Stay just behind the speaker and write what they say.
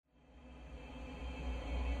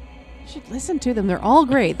should listen to them. They're all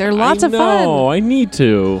great. They're lots of fun. No, I need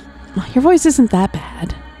to. Your voice isn't that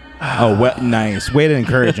bad. Oh, nice. Way to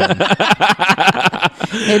encourage him.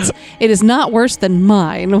 It is not worse than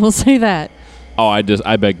mine. We'll say that. Oh, I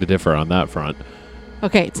beg to differ on that front.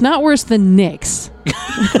 Okay, it's not worse than Nick's.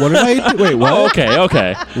 What did I do? Wait, what? Oh,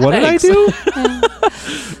 okay. What did I Thanks.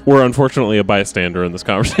 do? We're unfortunately a bystander in this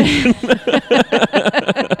conversation.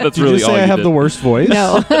 That's Did you really just all say I you have did. the worst voice?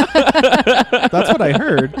 No. That's what I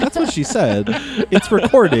heard. That's what she said. It's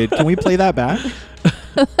recorded. Can we play that back?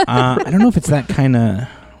 I don't know if it's that kind of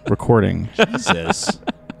recording. Jesus.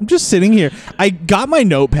 I'm just sitting here. I got my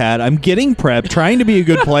notepad. I'm getting prepped, trying to be a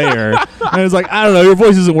good player. And I was like, I don't know. Your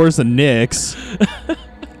voice isn't worse than Nick's.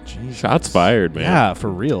 Shots fired, man. Yeah, for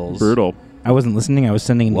reals. Brutal. I wasn't listening. I was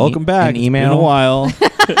sending Welcome back. an email. It's been a while.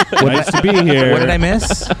 Nice to be here. What did I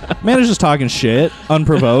miss? Man is just talking shit,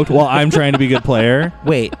 unprovoked, while I'm trying to be a good player.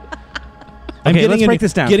 Wait. I'm Okay, let's break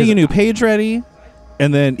this down. Getting a new page ready.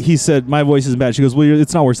 And then he said, my voice is bad. She goes, well,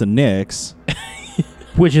 it's not worse than Nick's.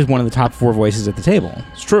 Which is one of the top 4 voices at the table.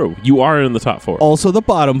 It's true. You are in the top 4. Also the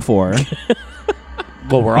bottom 4.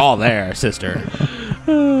 Well, we're all there, sister.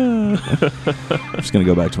 I'm just going to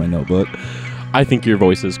go back to my notebook. I think your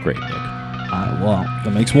voice is great, Nick. Well,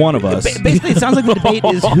 that makes one of us. Basically, it sounds like the debate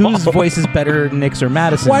is whose voice is better, Nick's or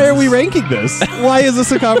Madison's. Why are we ranking this? Why is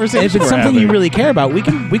this a conversation? If it's we're something having? you really care about, we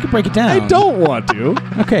can break it down. I don't want to.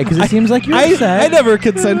 Okay, because it seems like you're I upset. never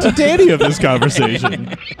consented to any of this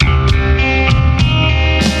conversation.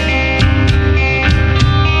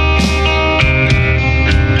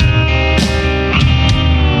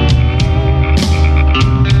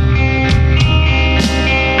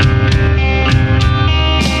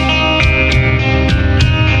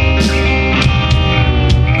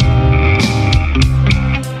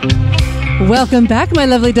 Welcome back, my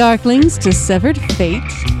lovely darklings, to Severed Fate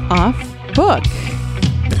Off Book.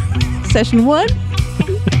 Session 1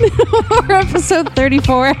 or episode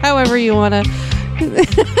 34, however you want to.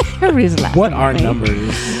 Everybody's laughing. What are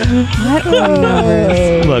numbers? What are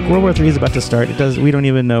numbers? Look, World War III is about to start. We don't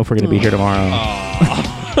even know if we're going to be here tomorrow.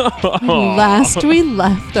 Last we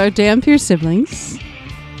left our Dampier siblings.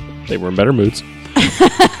 They were in better moods.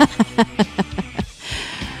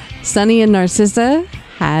 Sunny and Narcissa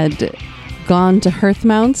had gone to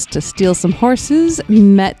Hearthmounts to steal some horses,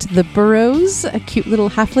 met the Burrows, a cute little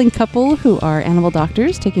halfling couple who are animal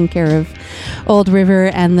doctors taking care of Old River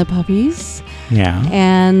and the puppies. Yeah.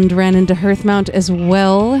 And ran into Hearthmount as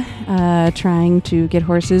well, trying to get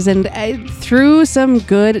horses. And through some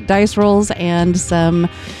good dice rolls and some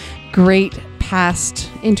great past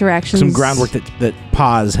interactions. Some groundwork that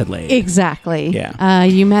Paz had laid. Exactly. Yeah.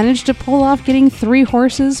 You managed to pull off getting 3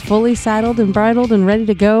 horses fully saddled and bridled and ready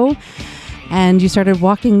to go. And you started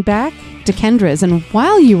walking back to Kendra's. And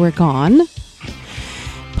while you were gone,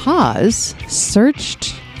 Paz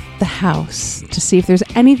searched the house to see if there's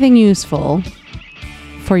anything useful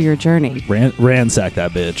for your journey. Ransack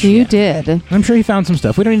that bitch. You did. I'm sure he found some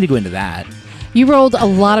stuff. We don't need to go into that. You rolled a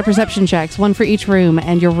lot of perception checks, one for each room,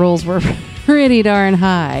 and your rolls were pretty darn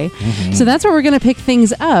high. Mm-hmm. So that's where we're going to pick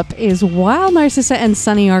things up, is while Narcissa and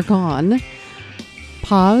Sunny are gone,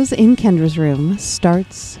 Paz in Kendra's room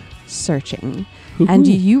starts searching. Ooh. And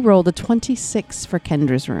you rolled a 26 for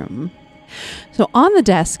Kendra's room. So on the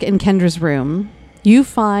desk in Kendra's room, you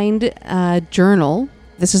find a journal.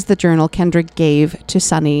 This is the journal Kendra gave to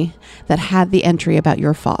Sunny that had the entry about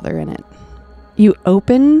your father in it. You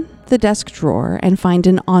open the desk drawer and find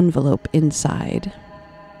an envelope inside.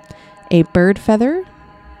 A bird feather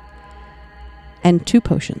and 2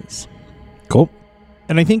 potions. Cool.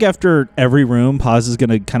 And I think after every room, Paz is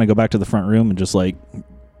going to kind of go back to the front room and just like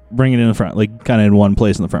bring it in the front, like kind of in one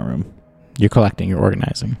place in the front room. You're collecting, you're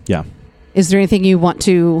organizing. Yeah. Is there anything you want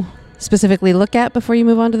to specifically look at before you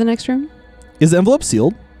move on to the next room? Is the envelope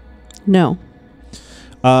sealed? No.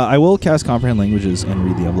 I will cast Comprehend Languages and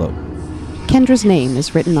read the envelope. Kendra's name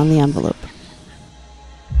is written on the envelope.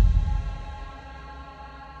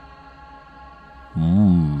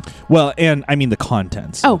 Well, and I mean the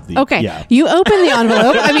contents. Oh, okay. Yeah. You open the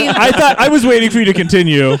envelope. I mean, I was waiting for you to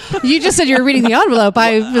continue. You just said you were reading the envelope.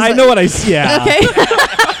 I know what I. Yeah. Okay.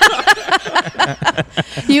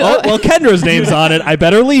 Well, Kendra's name's on it. I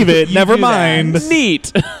better leave it. Never mind.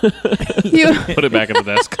 Neat. You put it back at the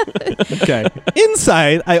desk. Okay.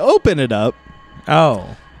 Inside, I open it up.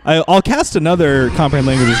 Oh. I'll cast another Comprehend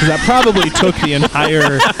Languages because that probably took the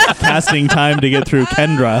entire casting time to get through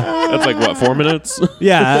Kendra. That's like, what, 4 minutes?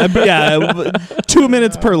 Yeah. 2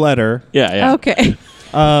 minutes per letter. Yeah. Okay.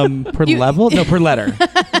 Per level? No, per letter.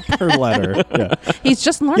 per letter. Yeah. He's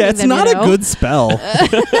just learning. Yeah, it's them, not you know? a good spell.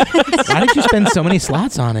 Why did you spend so many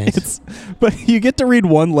slots on it? But you get to read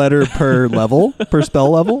one letter per level, per spell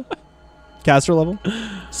level, caster level.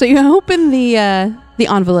 So you open the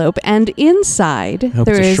envelope, and inside I hope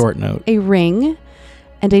there it's a is short note. a ring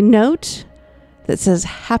and a note that says,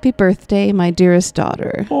 "Happy birthday, my dearest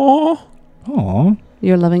daughter. Oh. Aw.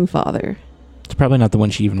 Your loving father." It's probably not the one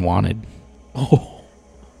she even wanted.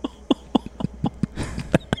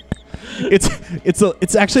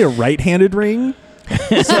 It's actually a right-handed ring.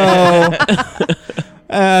 So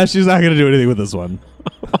she's not going to do anything with this one.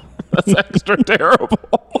 That's extra terrible.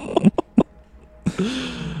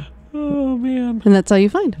 Oh, man. And that's all you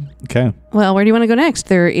find. Okay. Well, where do you want to go next?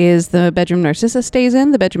 There is the bedroom Narcissa stays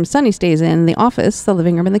in, the bedroom Sunny stays in, the office, the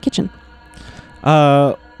living room, and the kitchen.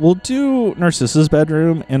 We'll do Narcissa's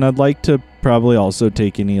bedroom, and I'd like to probably also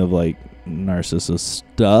take any of like Narcissa's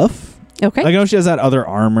stuff. Okay. Like, I know she has that other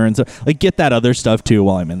armor and stuff. Like, get that other stuff too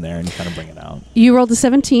while I'm in there and kind of bring it out. You rolled a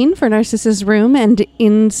 17 for Narcissa's room, and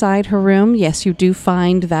inside her room, yes, you do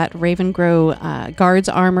find that Ravengrow guard's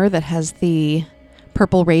armor that has the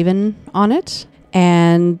purple raven on it.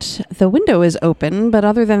 And the window is open, but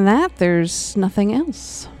other than that, there's nothing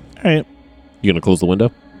else. All right. You gonna close the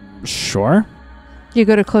window? Sure. You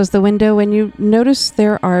go to close the window, and you notice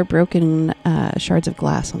there are broken shards of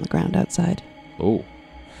glass on the ground outside. Oh.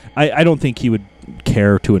 I don't think he would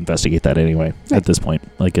care to investigate that anyway at this point.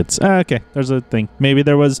 Like, it's okay. There's a thing. Maybe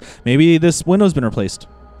this window's been replaced.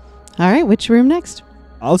 All right, which room next?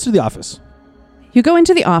 Let's do the office. You go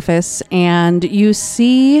into the office, and you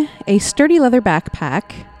see a sturdy leather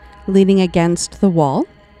backpack leaning against the wall,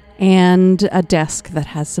 and a desk that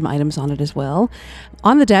has some items on it as well.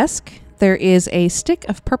 On the desk, there is a stick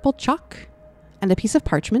of purple chalk and a piece of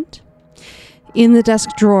parchment. In the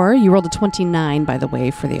desk drawer, you rolled a 29, by the way,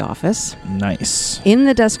 for the office. Nice. In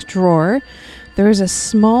the desk drawer, there is a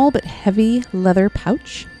small but heavy leather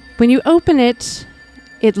pouch. When you open it,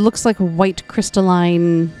 it looks like white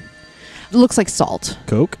crystalline. It looks like salt.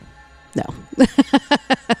 Coke? No,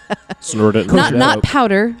 Snort it. not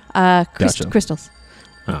powder. Gotcha. Crystals,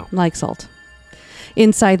 Oh. like salt.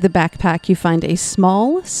 Inside the backpack, you find a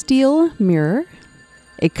small steel mirror,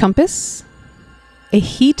 a compass, a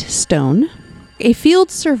heat stone, a field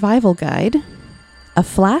survival guide, a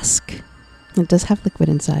flask. It does have liquid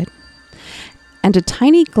inside. And a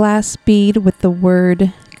tiny glass bead with the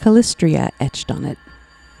word Callistria etched on it.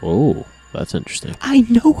 Oh, that's interesting. I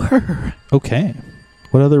know her. Okay.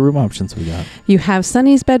 What other room options we got? You have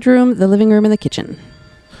Sunny's bedroom, the living room, and the kitchen.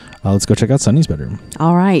 Let's go check out Sunny's bedroom.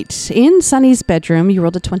 All right. In Sunny's bedroom, you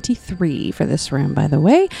rolled a 23 for this room, by the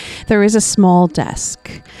way. There is a small desk.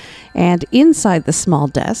 And inside the small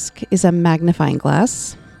desk is a magnifying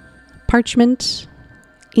glass, parchment,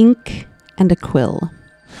 ink, and a quill.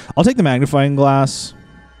 I'll take the magnifying glass.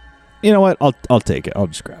 You know what? I'll take it. I'll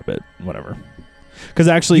just grab it. Whatever. Because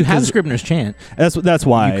actually, You have Scribner's Chant. that's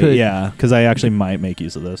why. You could. Yeah. Because I actually might make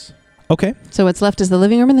use of this. Okay. So what's left is the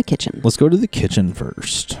living room and the kitchen. Let's go to the kitchen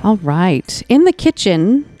first. All right. In the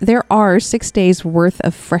kitchen, there are 6 days worth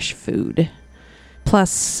of fresh food,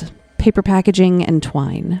 plus paper packaging and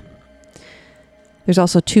twine. There's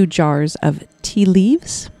also 2 jars of tea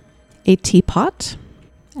leaves, a teapot,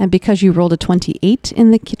 and because you rolled a 28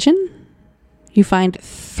 in the kitchen, you find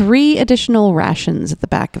 3 additional rations at the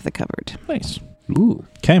back of the cupboard. Nice. Ooh.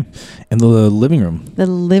 Okay. In the living room. The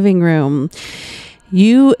living room.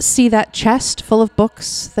 You see that chest full of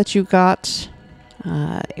books that you got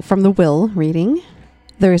from the will reading.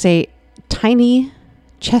 There is a tiny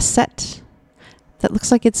chess set that looks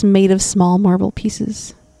like it's made of small marble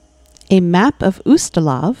pieces. A map of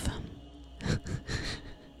Ustalav.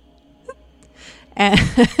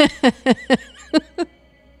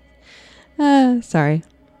 Sorry.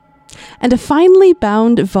 And a finely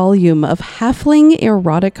bound volume of halfling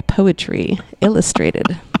erotic poetry,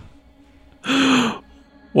 illustrated.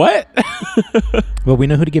 What? Well, we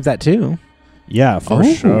know who to give that to. Yeah, for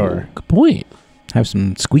sure. Good point. Have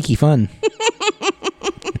some squeaky fun.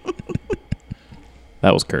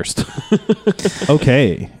 That was cursed.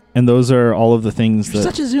 Okay. And those are all of the things You're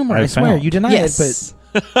that such a zoomer, I I swear. found. You deny Yes. it,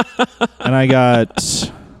 but And I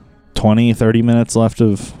got 20, 30 minutes left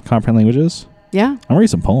of Comprehend Languages. Yeah. I'm going to read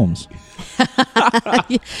some poems.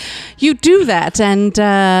 You do that and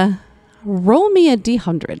roll me a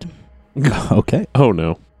D100. Okay. Oh,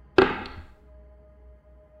 no.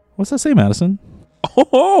 What's that say, Madison?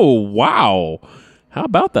 Oh, wow. How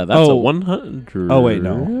about that? That's a Oh. 100. Oh, wait,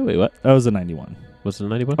 no. Wait, what? That was a 91. Was it a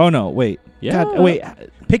 91? Oh, no. Wait. Yeah. God, wait.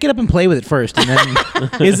 pick it up and play with it first, and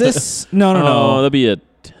then Is this... No. Oh, that'd be a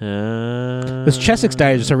 10. Those Chessex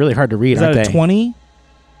die are really hard to read, Is aren't that they? a 20?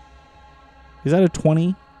 Is that a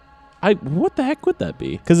 20? What the heck would that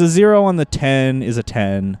be? Because a 0 on the 10 is a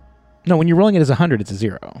 10. No, when you're rolling it as 100, it's a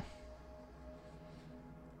 0.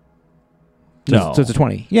 So No. so it's a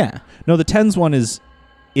 20. Yeah. No, the 10s one is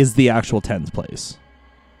the actual 10s place.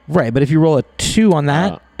 Right, but if you roll a 2 on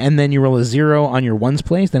that, and then you roll a 0 on your 1's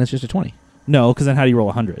place, then it's just a 20. No, because then how do you roll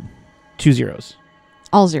 100? 2 zeros.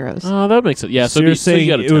 All zeros. Oh, that makes sense. Yeah, so, you're saying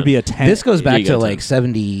you got a it would 10. be a 10. This goes back you to got like 10.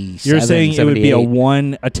 77, You're saying it would be a 78.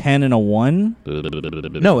 1, a 10, and a 1?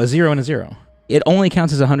 No, a 0 and a 0. It only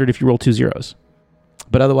counts as 100 if you roll 2 zeros.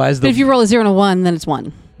 But otherwise, But if you roll a 0 and a 1, then it's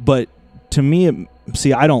 1. But to me,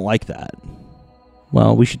 see, I don't like that.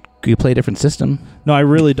 well, we should play a different system. No, I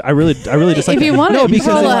really just like If you that. want no, to because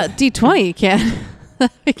roll I- a d20, you can.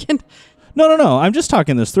 We can. No. I'm just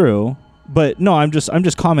talking this through. But no, I'm just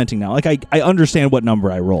commenting now. Like I understand what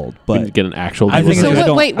number I rolled, We need to but get an actual. I think So I number.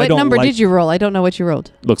 don't- wait, I what don't number like- did you roll? I don't know what you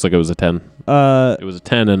rolled. Looks like it was a 10. It was a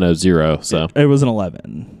 10 and a 0. So it was an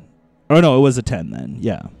 11. Oh no, it was a 10 then.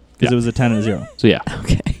 Yeah, because Yeah. it was a 10 and a 0. so yeah,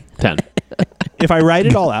 Okay. 10. If I write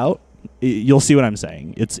it all out, you'll see what I'm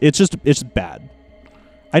saying. It's just bad.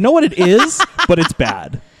 I know what it is, but it's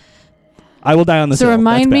bad. I will die on the So hill.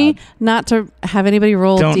 remind That's me bad. not to have anybody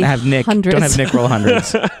roll Don't have Nick roll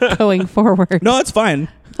hundreds. going forward. No, it's fine.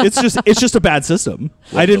 It's just a bad system.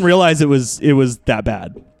 I didn't realize it was that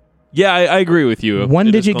bad. Yeah, I agree with you. One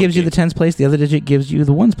It is digit gives you clunky. the 10's place, the other digit gives you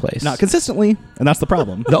the 1's place. Not consistently, and that's the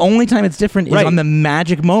problem. The only time it's different is Right. on the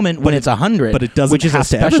magic moment when But it's 100. but it doesn't which is have a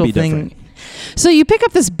to ever special be thing. different. So you pick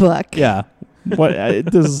up this book. Yeah. What?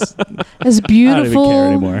 This This I don't even care beautiful,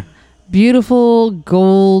 anymore. beautiful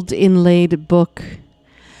gold inlaid book.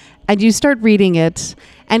 And you start reading it.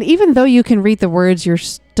 And even though you can read the words, you're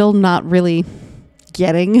still not really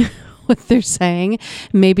getting what they're saying.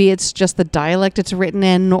 Maybe it's just the dialect it's written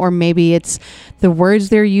in, or maybe it's the words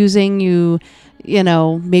they're using. You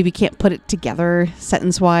know, maybe can't put it together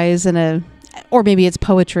sentence wise or maybe it's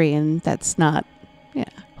poetry and that's not, yeah,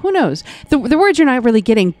 who knows? The words you're not really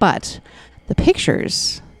getting, but the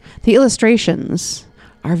pictures, the illustrations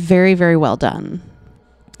are very, very well done.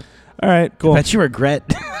 All right, cool. Bet you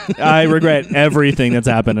regret. I regret everything that's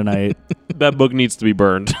happened tonight. That book needs to be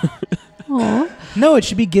burned. Aw. No, it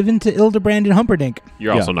should be given to Ildebrand and Humperdinck.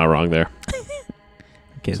 You're also not wrong there.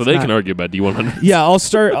 Okay, So they can argue about D100. Yeah, I'll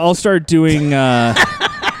start doing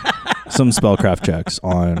some spellcraft checks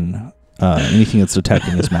on anything that's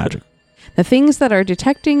detecting as magic. The things that are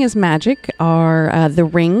detecting as magic are the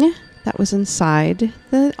ring that was inside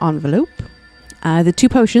the envelope, the 2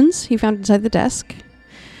 potions he found inside the desk,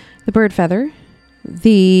 the bird feather,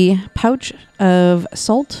 the pouch of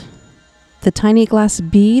salt, the tiny glass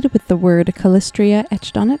bead with the word Callistria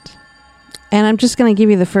etched on it. And I'm just going to give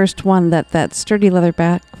you the first one, that sturdy leather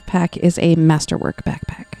backpack is a masterwork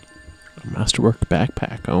backpack. Masterwork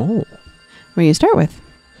backpack. Oh. What do you start with?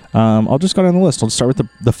 I'll just go down the list. I'll start with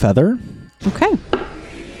the feather. Okay.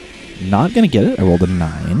 Not gonna get it. I rolled a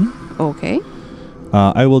 9. Okay.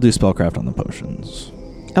 I will do spellcraft on the potions.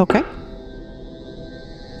 Okay.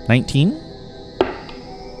 19.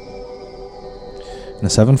 And a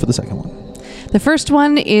 7 for the second one. The first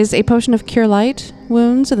one is a potion of cure light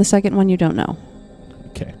wounds, and the second one you don't know.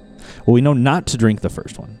 Okay. Well, we know not to drink the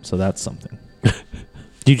first one, so that's something.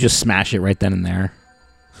 Do you just smash it right then and there?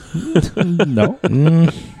 No.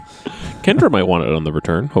 Kendra might want it on the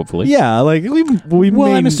return, hopefully. Yeah, like we Well,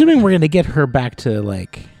 may, I'm assuming we're going to get her back to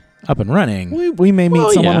like up and running. we may meet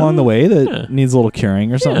Well, someone yeah. along the way that Yeah. needs a little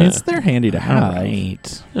curing or something. Yeah. It's they're handy to have. All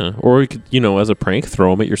right. Yeah. Or we could, as a prank,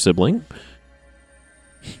 throw them at your sibling.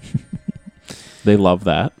 They love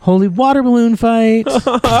that. Holy water balloon fight.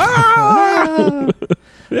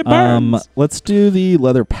 It burns. Let's do the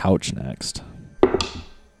leather pouch next.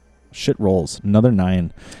 Shit rolls. Another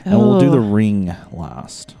 9. And we'll do the Oh. ring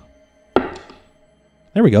last.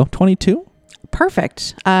 There we go. 22.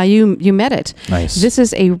 Perfect. You met it. Nice. This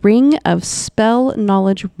is a ring of spell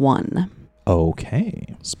knowledge 1.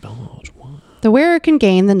 Okay. Spell knowledge 1. The wearer can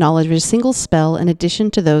gain the knowledge of a single spell in addition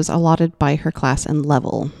to those allotted by her class and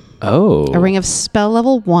level. Oh. A ring of spell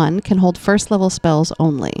level 1 can hold first level spells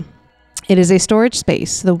only. It is a storage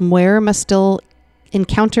space. The wearer must still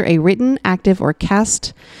encounter a written, active, or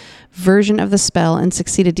cast version of the spell and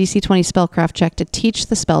succeed a DC 20 spellcraft check to teach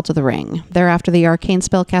the spell to the ring. Thereafter, the arcane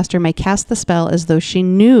spellcaster may cast the spell as though she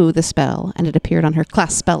knew the spell and it appeared on her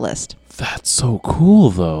class spell list. That's so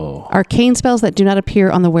cool, though. Arcane spells that do not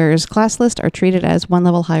appear on the wearer's class list are treated as 1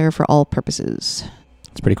 level higher for all purposes.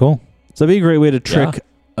 It's pretty cool. So that'd be a great way to trick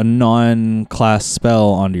a non-class spell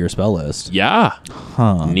onto your spell list. Yeah.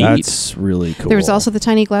 Huh. Neat. That's really cool. There's also the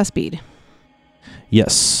tiny glass bead.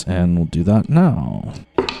 Yes, and we'll do that now.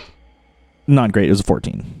 Not great. It was a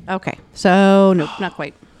 14. Okay. So, nope, not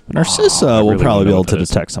quite. Narcissa I will really probably don't be know able what to that is.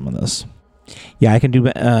 detect some of this. Yeah, I can do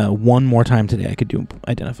one more time today. I could do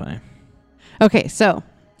identify. Okay, so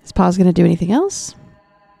is Paws going to do anything else?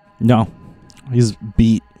 No. He's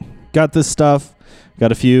beat. Got this stuff.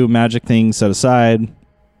 Got a few magic things set aside.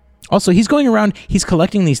 Also, he's going around. He's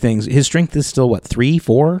collecting these things. His strength is still what, 3,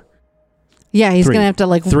 4? Yeah, he's 3. going to have to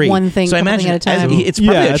like 3. one thing, So I couple imagine thing at a time. it's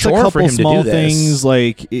probably a it's chore couple for him small to do this. things.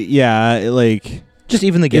 Like, like Just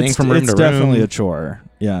even the getting from room it's to room. definitely a chore.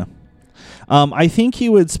 Yeah. I think he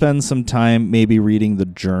would spend some time maybe reading the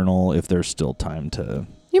journal if there's still time to.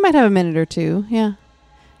 You might have a minute or two, yeah.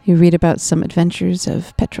 You read about some adventures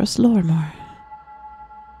of Petros Lormor.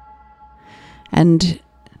 And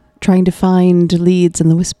trying to find leads in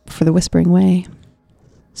the for the Whispering Way.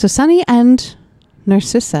 So Sunny and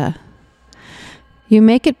Narcissa, you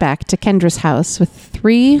make it back to Kendra's house with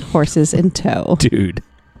 3 horses in tow. Dude.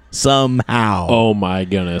 Somehow. Oh my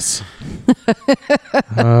goodness.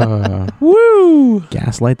 Woo!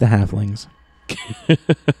 Gaslight the halflings.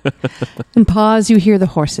 And Paws, you hear the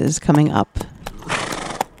horses coming up.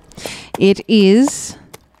 It is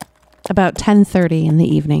about 10:30 in the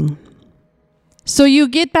evening. So you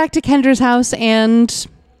get back to Kendra's house and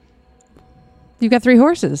you've got 3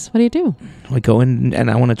 horses. What do you do? I go in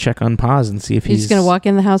and I want to check on Paz and see if You're he's just going to walk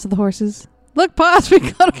in the house with the horses? Look, Paws, we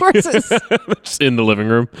got horses. Just in the living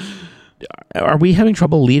room. Are we having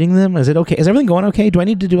trouble leading them? Is it okay? Is everything going okay? Do I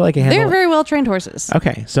need to do like a They're handle? very well trained horses.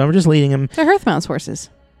 Okay, so I'm just leading them. They're Hearthmounts horses.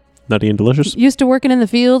 Nutty and delicious. Used to working in the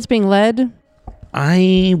fields, being led.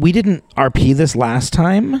 We didn't RP this last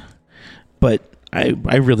time, but I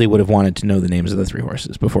really would have wanted to know the names of the 3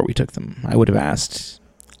 horses before we took them. I would have asked.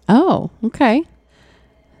 Oh, okay.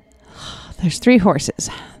 There's 3 horses.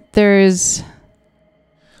 There's...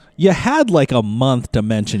 You had like a month to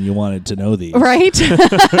mention you wanted to know these. Right?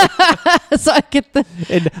 So I get the...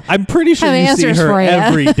 And I'm pretty sure Have you see answers her for ya.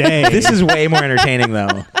 every day. This is way more entertaining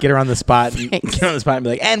though. Get her on the spot. And, Thanks. get her on the spot and be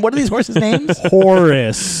like, and what are these horses' names?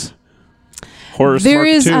 Horace. Horse There Mark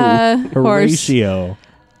is II. a horse Horatio.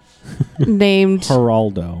 named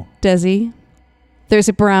Geraldo. Desi. There's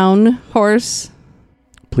a brown horse.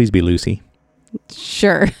 Please be Lucy.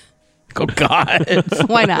 Sure. Oh God.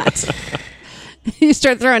 Why not? You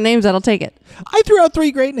start throwing names, that'll take it. I threw out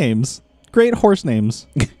 3 great names. Great horse names.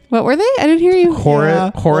 What were they? I didn't hear you.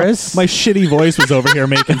 Horace. My shitty voice was over here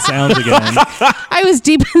making sounds again. I was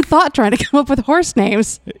deep in thought trying to come up with horse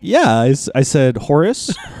names. Yeah, I said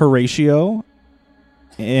Horace, Horatio,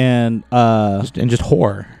 and just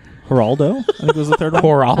whore. Geraldo. I think was the third one.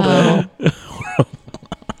 Horaldo.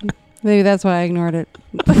 Maybe that's why I ignored it.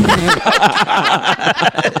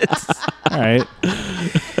 All right.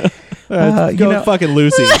 You Go know- fucking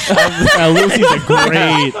Lucy. Lucy's a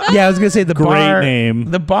great, Yeah, I was gonna say the great bar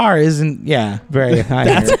name. The bar isn't very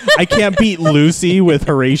high. here. I can't beat Lucy with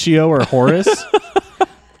Horatio or Horace.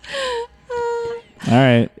 All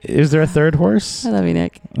right. Is there a third horse? I love you,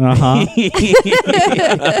 Nick. Uh-huh.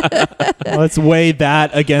 Let's weigh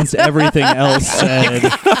that against everything else said.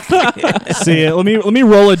 See it. Let me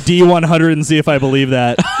roll a D100 and see if I believe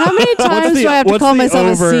that. How many times the- do I have to what's call the myself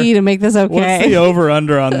over- a C to make this What's okay? the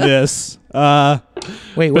over/under on this? Wait,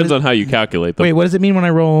 what, Depends on how you calculate them. what does it mean when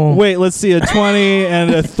I roll? Wait, let's see, a 20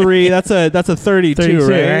 and a 3. That's a 32, 32,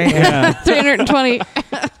 right? right? Yeah. 320.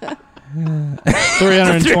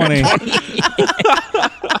 320.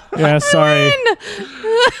 Yeah, sorry.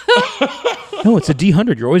 No, it's a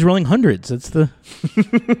D100. You're always rolling hundreds. That's the.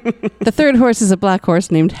 The third horse is a black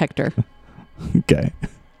horse named Hector. Okay.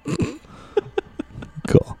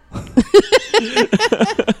 Cool.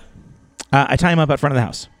 I tie him up out front of the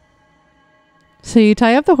house. So you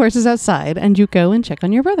tie up the horses outside and you go and check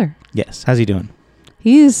on your brother. Yes. How's he doing?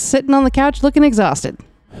 He's sitting on the couch looking exhausted.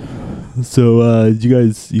 So, you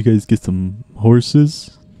guys get some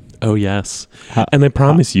horses? Oh, yes. How- And I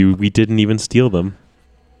promise you, we didn't even steal them.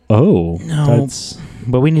 Oh, No. that's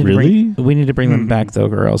But we need Really? to bring them back though,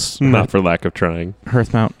 or else Not for lack of trying.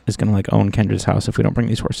 Hearthmount is gonna own Kendra's house if we don't bring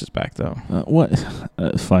these horses back though. what?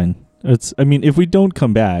 Fine. If we don't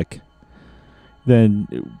come back, then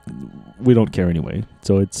we don't care anyway.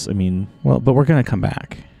 So Well, but we're gonna come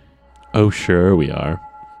back. Oh, sure we are.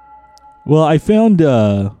 well, I found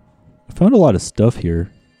a lot of stuff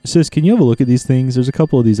here. Sis, can you have a look at these things? There's a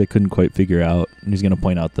couple of these I couldn't quite figure out. And he's going to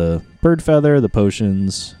point out the bird feather, the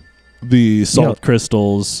potions, the salt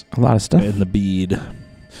crystals, A lot of stuff. and the bead.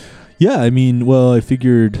 Yeah, I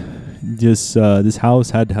figured this house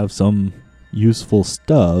had to have some useful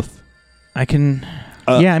stuff. I can.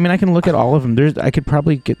 Yeah, I mean, I can look at all of them. I could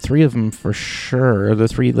probably get 3 of them for sure. The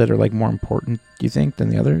 3 that are like more important, do you think, than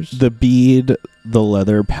the others? The bead, the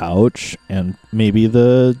leather pouch, and maybe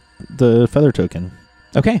the feather token.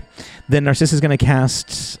 Okay. Then Narcissa's going to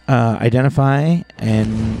cast Identify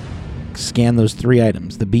and scan those 3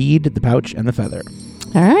 items. The bead, the pouch, and the feather.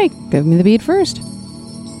 All right, give me the bead first.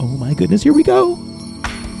 Oh my goodness, here we go.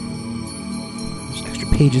 There's extra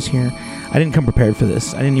pages here. I didn't come prepared for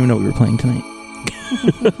this. I didn't even know we were playing tonight.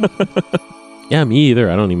 Yeah, me either.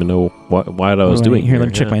 I don't even know what I was doing here. Let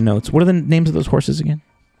me check my notes. What are the names of those horses again?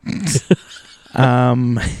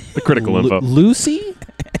 The critical info. Lucy?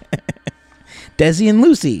 Desi and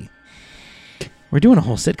Lucy. We're doing a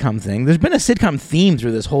whole sitcom thing. There's been a sitcom theme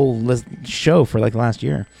through this whole show for like the last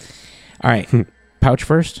year. All right. Pouch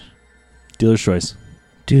first. Dealer's choice.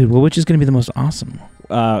 Dude, well, which is going to be the most awesome?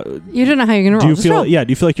 You don't know how you're going to roll. Do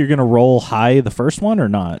you feel like you're going to roll high the first one or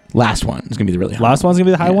not? Last one is going to be the really high Last one's going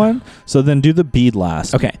to be the high one? So then do the bead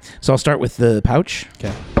last. Okay. So I'll start with the pouch.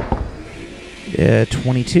 Okay.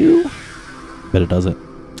 22. Bet it does it.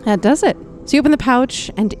 That does it. So you open the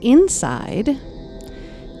pouch, and inside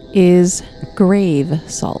is grave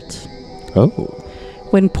salt. Oh.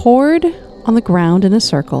 When poured on the ground in a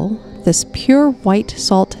circle, this pure white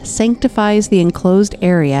salt sanctifies the enclosed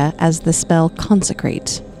area as the spell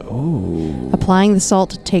Consecrate. Oh. Applying the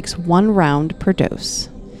salt takes 1 round per dose.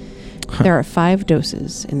 There are 5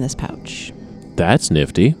 doses in this pouch. That's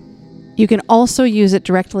nifty. You can also use it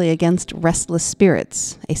directly against restless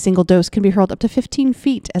spirits. A single dose can be hurled up to 15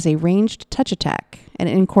 feet as a ranged touch attack. An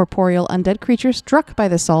incorporeal undead creature struck by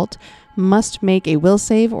the salt must make a will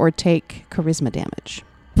save or take charisma damage.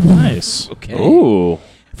 Nice. Okay. Ooh.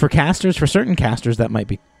 For certain casters, that might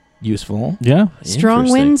be useful. Yeah. Strong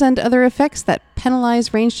Interesting. winds and other effects that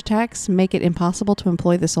penalize ranged attacks make it impossible to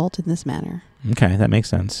employ the salt in this manner. Okay, that makes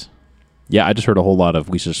sense. Yeah, I just heard a whole lot of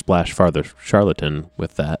we should splash farther charlatan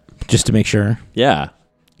with that. Just to make sure. Yeah.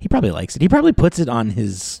 He probably likes it. He probably puts it on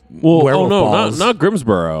his Well, werewolf balls. not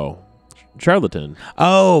Grimsborough. Charlatan.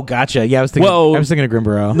 Oh, gotcha. Yeah, I was thinking of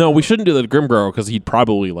Grimburrow. No, we shouldn't do that to Grimsborough because he'd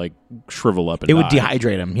probably like shrivel up and It would die.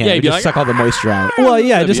 dehydrate him. Yeah, Yeah, it he'd would be just like, suck all the moisture out. Well,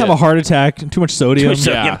 yeah, That'd just be have it. a heart attack. Too much sodium.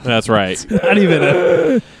 Yeah, that's right. Not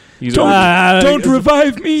even He's Don't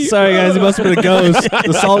revive me. Sorry, guys. He must have been a ghost.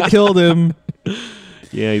 The salt killed him.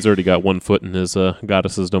 Yeah, he's already got 1 foot in his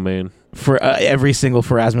goddess's domain. For every single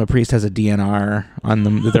Pharasma priest has a DNR on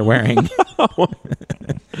them that they're wearing.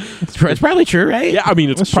 It's probably true, right? Yeah, I mean,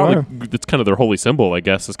 it's That's probably it's kind of their holy symbol, I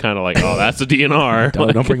guess. It's kind of like, oh, that's a DNR.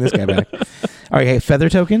 Don't bring this guy back. All right, hey, feather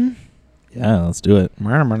token. Yeah, let's do it.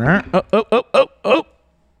 Oh.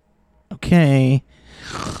 Okay.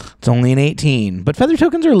 It's only an 18, but feather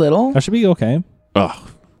tokens are little. That should be okay. Oh,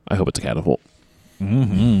 I hope it's a catapult.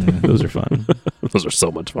 Mm-hmm. Those are fun. Those are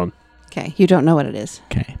so much fun. Okay, you don't know what it is.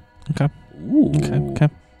 Okay. Ooh. Okay.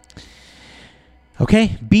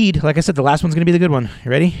 Okay, bead. Like I said, the last one's going to be the good one.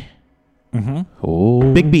 You ready? Mm-hmm.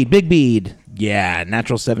 Oh, Big bead. Yeah,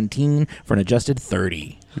 natural 17 for an adjusted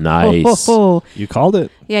 30. nice. Oh. You called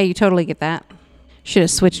it. Yeah, you totally get that. Should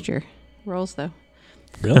have switched your rolls, though.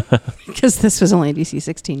 Really? Because this was only a DC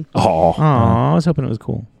 16. Oh, I was hoping it was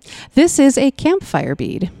cool. This is a campfire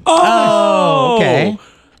bead. Oh, okay.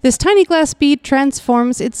 This tiny glass bead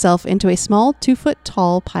transforms itself into a small 2-foot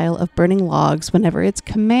tall pile of burning logs whenever its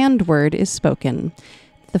command word is spoken.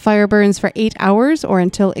 The fire burns for 8 hours or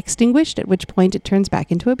until extinguished, at which point it turns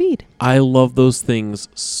back into a bead. I love those things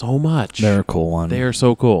so much. They're a cool one. They are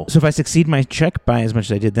so cool. So if I succeed my check by as much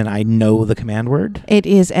as I did, then I know the command word? It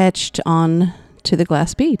is etched on to the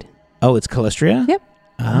glass bead. Oh, it's Calistria? Yep.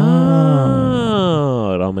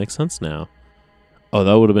 Oh, it all makes sense now. Oh,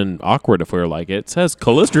 that would have been awkward if we were like, it says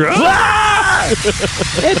Calistria.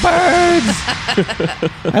 It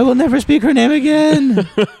burns! I will never speak her name again.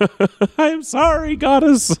 I'm sorry,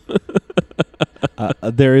 goddess.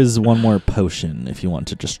 There is one more potion if you want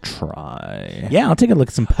to just try. Yeah, I'll take a look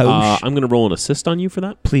at some potion. I'm going to roll an assist on you for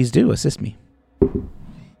that. Please do. Assist me.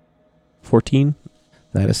 14.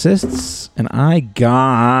 That assists. And I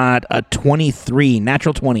got a 23.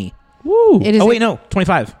 Natural 20. Woo. It is Oh, wait, no.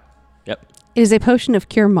 25. Yep. It is a potion of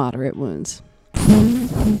cure moderate wounds.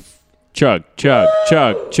 Chug, chug,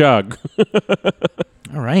 chug, chug.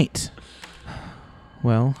 All right.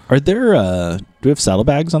 Well, Are there, do we have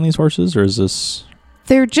saddlebags on these horses, or is this...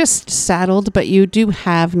 They're just saddled, but you do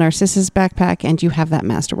have Narcissus' backpack and you have that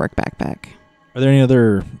masterwork backpack. Are there any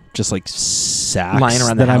other just like sacks lying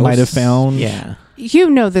around that the I house. might have found? Yeah. You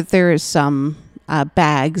know that there is some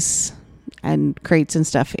bags and crates and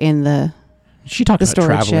stuff in the She talked The about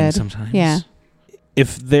storage traveling shed. sometimes. Yeah.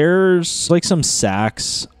 If there's like some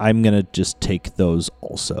sacks, I'm going to just take those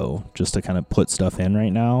also, just to kind of put stuff in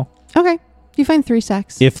right now. Okay. You find 3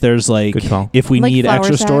 sacks. If there's like, Good call. if we Like need flour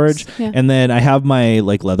extra sacks, storage. yeah. And then I have my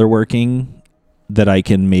like leatherworking that I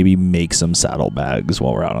can maybe make some saddlebags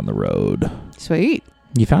while we're out on the road. Sweet.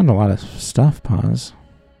 You found a lot of stuff, Paz.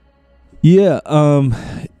 Yeah,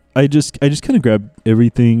 I just kind of grabbed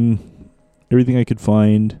everything I could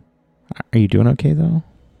find. Are you doing okay, though?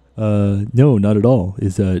 No, not at all.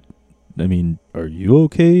 Are you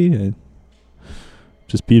okay?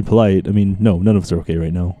 Just being polite. No, none of us are okay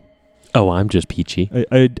right now. Oh, I'm just peachy.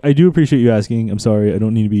 I do appreciate you asking. I'm sorry. I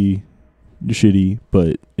don't need to be shitty,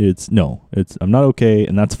 but I'm not okay,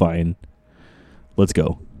 and that's fine. Let's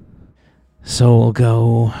go. So we'll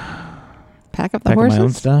go Pack up the pack up horses. my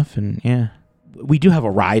own stuff, and yeah. We do have a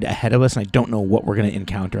ride ahead of us, and I don't know what we're going to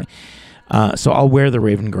encounter. So I'll wear the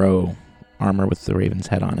Ravengrow armor with the raven's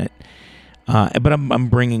head on it. But I'm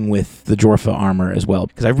bringing with the Jorfa armor as well,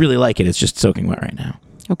 because I really like it. It's just soaking wet right now.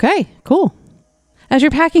 Okay, cool. As you're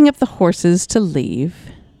packing up the horses to leave,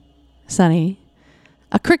 Sunny,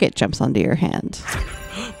 a cricket jumps onto your hand.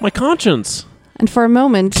 My conscience. And for a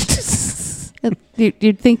moment,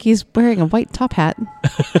 you'd think he's wearing a white top hat.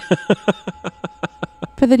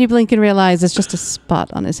 But then you blink and realize it's just a spot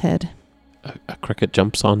on his head. A cricket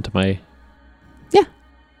jumps onto my... Yeah.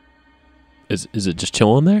 Is it just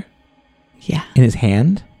chilling there? Yeah. In his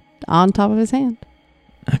hand? On top of his hand.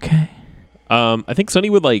 Okay. I think Sonny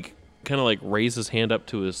would kind of raise his hand up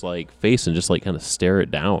to his face and just kind of stare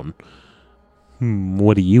it down.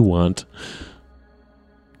 What do you want?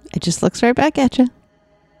 It just looks right back at you.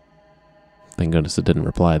 Thank goodness it didn't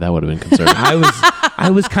reply. That would have been concerning. I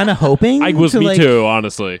was kind of hoping Me too,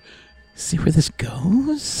 honestly. see where this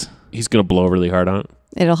goes. He's going to blow really hard on it.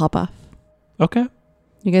 It'll hop off. Okay.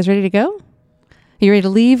 You guys ready to go? Are you ready to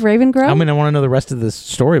leave Ravengrow? I want to know the rest of this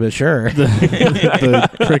story, but sure. The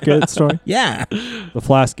cricket story. Yeah. The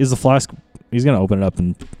flask. He's gonna open it up,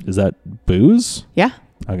 and is that booze? Yeah.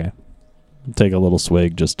 Okay. Take a little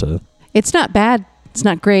swig just to. It's not bad. It's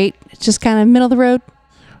not great. It's just kind of middle of the road.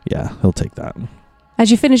 Yeah, he'll take that.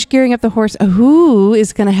 As you finish gearing up the horse, who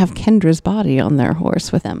is going to have Kendra's body on their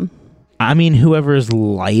horse with him? Whoever's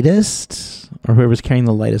lightest or whoever's carrying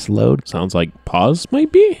the lightest load. Sounds like Paws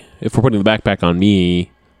might be. If we're putting the backpack on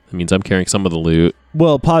me, that means I'm carrying some of the loot.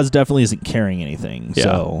 Well, Paz definitely isn't carrying anything. Yeah.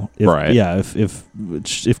 So Right. Yeah, if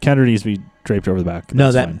Kendra needs to be draped over the back.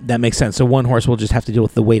 No, that's fine. that makes sense. So one horse will just have to deal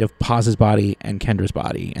with the weight of Paz's body and Kendra's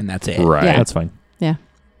body, and that's it. Right. Yeah. That's fine. Yeah.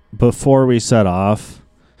 Before we set off,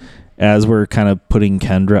 as we're kind of putting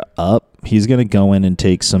Kendra up, he's going to go in and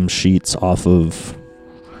take some sheets off of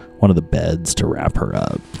one of the beds to wrap her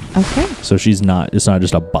up. Okay. So it's not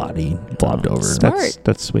just a body flopped over. Smart.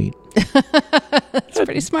 That's sweet. That's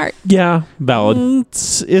pretty smart. Yeah, valid.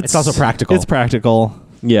 It's also practical. It's practical.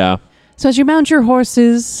 Yeah. So as you mount your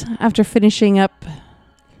horses, after finishing up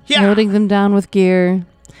loading them down with gear,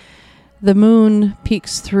 the moon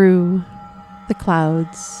peeks through the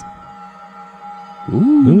clouds.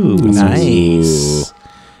 Ooh, nice.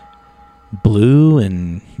 Blue,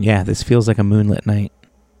 and yeah, this feels like a moonlit night.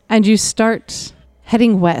 And you start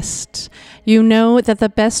heading west. You know that the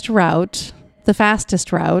best route, the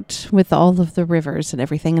fastest route with all of the rivers and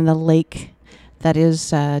everything and the lake that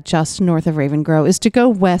is just north of Ravengrow is to go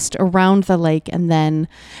west around the lake and then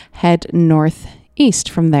head northeast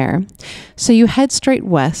from there. So you head straight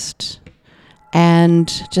west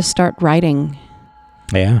and just start riding.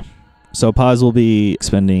 Yeah. So Paz will be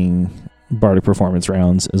spending bardic performance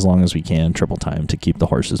rounds as long as we can, triple time, to keep the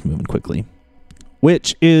horses moving quickly.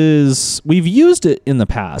 Which is, we've used it in the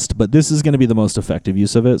past, but this is going to be the most effective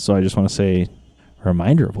use of it. So I just want to say a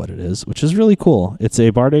reminder of what it is, which is really cool. It's a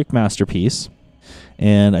bardic masterpiece,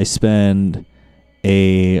 and I spend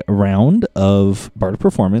a round of bardic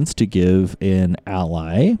performance to give an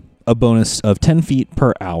ally a bonus of 10 feet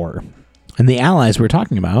per hour. And the allies we're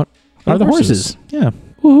talking about are the horses. Yeah.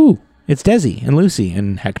 Woohoo. It's Desi and Lucy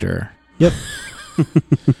and Hector. Yep.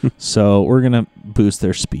 So we're going to boost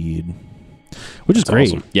their speed, which is That's great.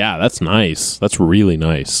 awesome. Yeah, that's nice. That's really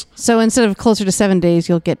nice. So instead of closer to 7 days,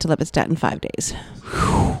 you'll get to Lepidstadt in 5 days.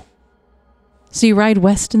 So you ride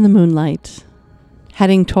west in the moonlight,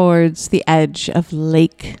 heading towards the edge of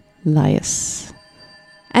Lake Lias.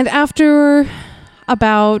 And after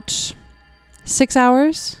about 6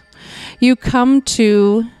 hours, you come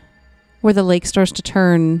to where the lake starts to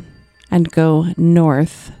turn and go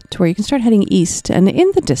north to where you can start heading east. And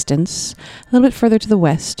in the distance, a little bit further to the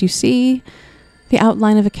west, you see the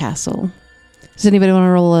outline of a castle. Does anybody want to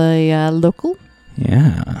roll a local?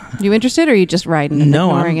 Yeah. You interested, or are you just riding and No,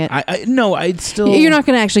 ignoring it? no, I'd still. You're not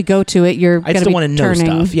going to actually go to it. You're I going to still be want to know turning.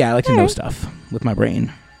 stuff. Yeah, I like to know Alright. stuff with my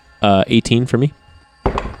brain. 18 for me.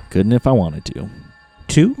 Couldn't if I wanted to.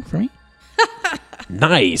 2 for me.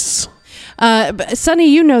 Nice. But Sonny,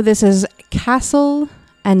 you know this as Castle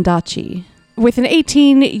Andachi. With an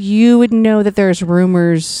 18, you would know that there's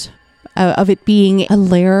rumors of it being a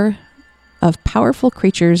lair of powerful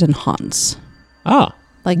creatures and haunts. Ah.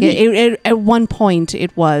 Like at one point,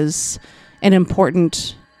 it was an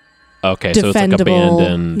important, Okay, so it's like defendable.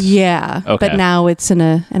 abandoned. Yeah, Okay. but now it's in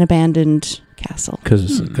an abandoned castle.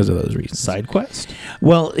 Because of those reasons. Side quest?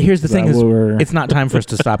 Well, here's the Is thing: that is what we're- it's not time for us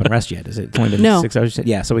to stop and rest yet, is it? It's only been No. 6 hours. You said?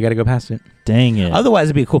 Yeah, so we got to go past it. Dang it. Otherwise,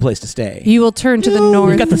 it'd be a cool place to stay. You will turn to the north.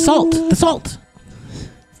 We've got the salt. The salt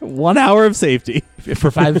 1 hour of safety.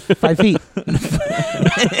 for 5 feet.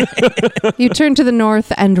 You turn to the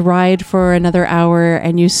north and ride for another hour,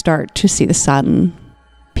 and you start to see the sun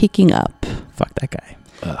peeking up. Fuck that guy.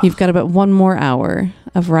 You've got about 1 more hour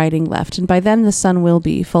of riding left, and by then the sun will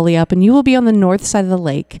be fully up, and you will be on the north side of the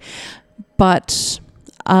lake, but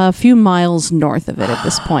a few miles north of it at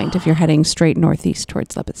this point if you're heading straight northeast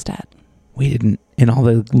towards Lepidstadt. We didn't. In all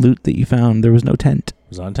the loot that you found, there was no tent. It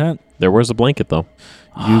was on tent. There was a blanket, though.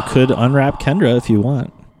 You could unwrap Kendra if you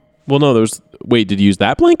want. Well, no, there's... Wait, did you use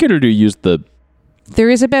that blanket or do you use the... There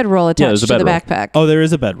is a bedroll attached there's a to the bedroll. backpack. Oh, there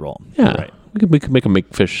is a bedroll. Yeah. You're right. We could make a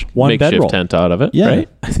makeshift bedroll. tent out of it, Yeah. right?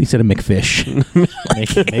 I think you said a McFish.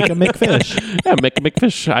 Make a McFish. Yeah, make a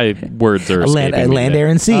McFish. Words are a land, escaping me land there.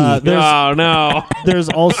 air, and sea. Oh, no. There's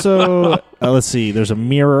also, let's see, there's a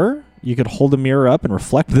mirror. You could hold a mirror up and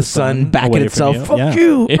reflect the sun back at away from itself. you. Fuck Yeah.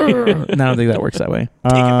 you. No, I don't think that works that way.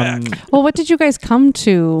 Well, what did you guys come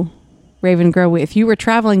to Raven Grow with? You were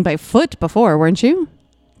traveling by foot before, weren't you?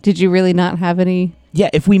 Did you really not have any? Yeah,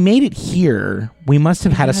 if we made it here, we must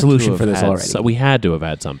have had a solution for this already. So we had to have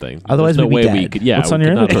had something. Otherwise There's no we'd be way we dead. could. Yeah, What's we on your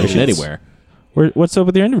could not inventory put it sheets? anywhere. What's up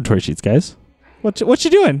with your inventory sheets, guys? What you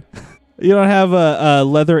doing? You don't have a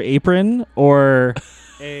leather apron or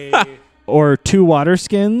or 2 water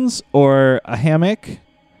skins or a hammock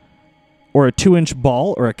or a 2-inch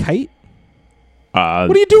ball or a kite? What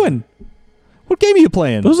are you doing? What game are you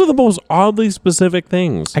playing? Those are the most oddly specific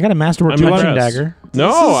things. I got a masterwork I'm punching impressed. dagger. No,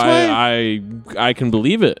 This is I can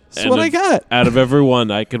believe it. That's what I got. Out of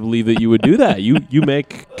everyone, I can believe that you would do that. You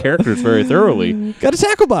make characters very thoroughly. Got a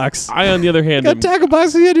tackle box. I, on the other hand, Got a tackle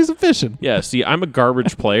box and you got to do some fishing. yeah. See, I'm a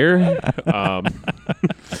garbage player.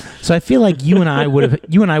 So I feel like you and I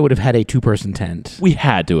would have had a 2-person tent We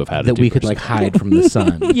had to have had that a we could 2%. like hide from the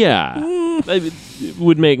sun. Yeah, it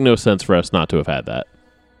would make no sense for us not to have had that.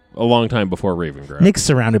 A long time before Raven Grow. Nick's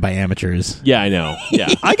surrounded by amateurs. Yeah, I know. Yeah.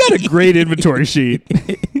 I got a great inventory sheet.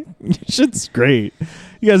 Shit's great.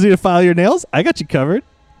 You guys need to file your nails? I got you covered.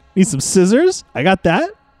 Need some scissors? I got that.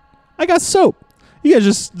 I got soap. You guys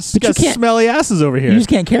just But got you can't- smelly asses over here. You just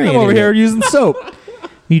can't carry I'm any over of here it. using soap.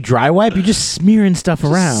 You dry wipe. You're just smearing stuff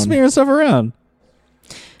Just around. smearing stuff around.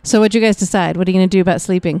 So, what'd you guys decide? What are you going to do about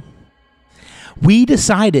sleeping? We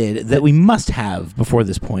decided that we must have before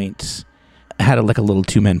this point had a little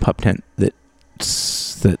 2-man pup tent that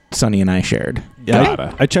Sonny and I shared. Yeah,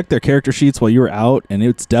 Gotta. I checked their character sheets while you were out, and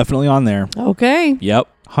it's definitely on there. Okay. Yep.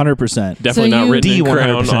 100%. Definitely not you- written in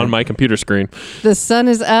crayon 100%. on my computer screen. The sun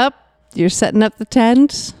is up. You're setting up the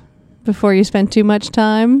tent before you spend too much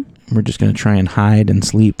time. We're just going to try and hide and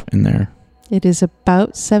sleep in there. It is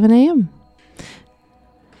about 7 a.m.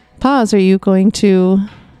 Pause. Are you going to...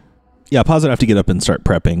 Yeah, pause it. I have to get up and start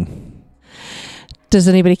prepping. Does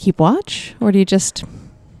anybody keep watch? Or do you just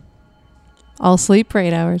all sleep for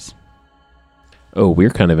 8 hours? Oh, we're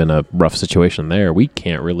kind of in a rough situation there. We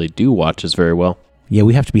can't really do watches very well. Yeah,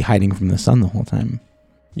 we have to be hiding from the sun the whole time.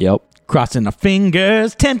 Yep. Crossing our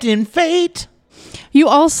fingers, tempting fate. You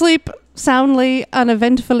all sleep soundly,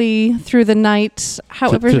 uneventfully through the night.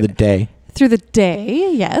 However, Through the day. through the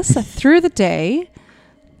day, yes, through the day.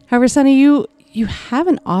 However, Sonny, you have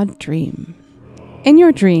an odd dream. In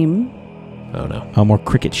your dream, Oh, no. Oh, more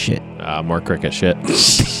cricket shit. More cricket shit.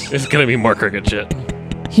 It's going to be more cricket shit.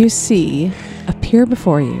 you see appear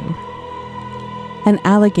before you an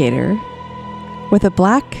alligator with a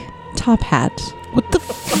black top hat, What the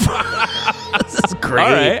fuck? This is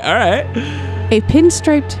great. All right. a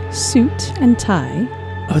pinstriped suit and tie,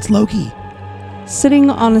 Oh, it's Loki. sitting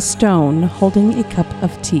on a stone holding a cup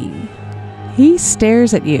of tea. He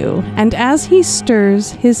stares at you, and as he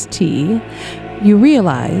stirs his tea, you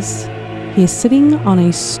realize he is sitting on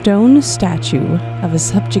a stone statue of a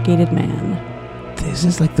subjugated man. This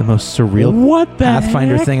is like the most surreal What the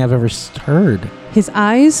Pathfinder heck? thing I've ever heard. His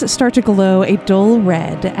eyes start to glow a dull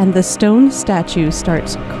red, and the stone statue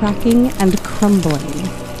starts cracking and crumbling,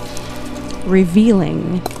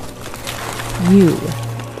 revealing you.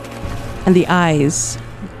 And the eyes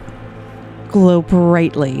glow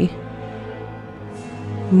brightly,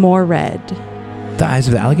 more red. The eyes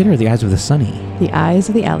of the alligator or the eyes of the Sunny? The eyes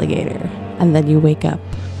of the alligator. And then you wake up,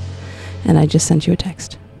 and I just sent you a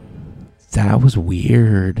text. That was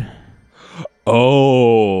weird.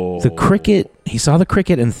 Oh. The cricket, he saw the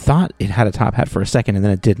cricket and thought it had a top hat for a second, and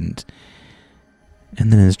then it didn't.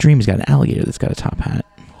 And then in his dream, he's got an alligator that's got a top hat.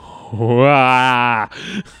 Wah.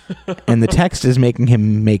 And the text is making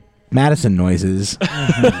him make Madison noises.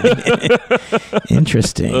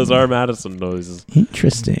 Interesting. Those are Madison noises.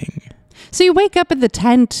 Interesting. So you wake up in the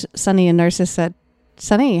tent, Sunny, and Narcissus said,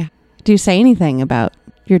 Sunny, do you say anything about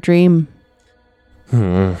your dream?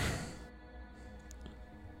 No,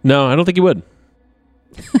 I don't think he would.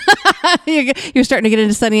 You're starting to get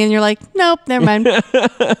into Sunny, and you're like, nope, never mind.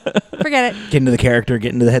 Forget it. Get into the character,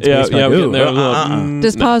 get into the headspace. Yeah, like, getting ooh, there.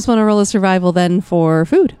 Does Pause want to roll a survival then for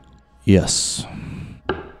food? Yes.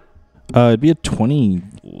 It'd be a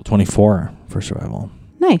 24 for survival.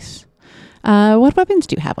 Nice. What weapons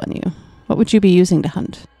do you have on you? What would you be using to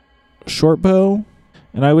hunt? Short bow.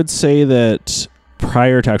 And I would say that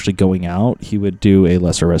prior to actually going out, he would do a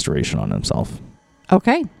lesser restoration on himself.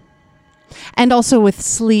 Okay. And also with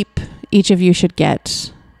sleep, each of you should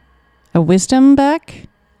get a wisdom back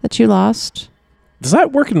that you lost. Does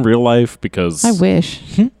that work in real life? Because I wish.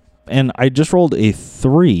 And I just rolled a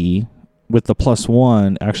 3 with the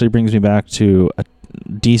 +1. Actually brings me back to a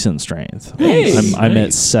decent strength. Nice. I'm at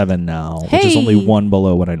Nice. 7 now, which is only 1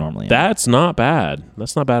 below what I normally am. That's not bad.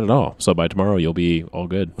 That's not bad at all. So by tomorrow, you'll be all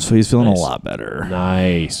good. So he's feeling Nice. a lot better.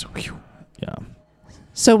 Nice. Whew. Yeah.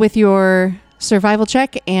 So with your survival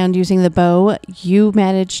check and using the bow, you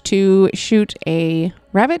managed to shoot a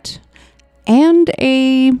rabbit and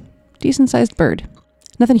a decent-sized bird.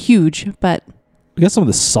 Nothing huge, but... We got some of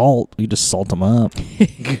the salt. We just salt them up.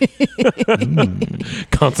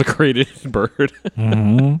 Consecrated bird.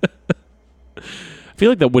 Mm-hmm. I feel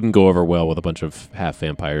like that wouldn't go over well with a bunch of half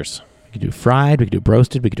vampires. We could do fried, we could do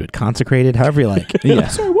roasted, we could do it consecrated, however you like. Yeah.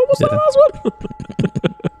 Sorry, what was that last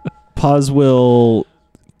one? Paz will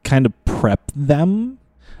kind of prep them,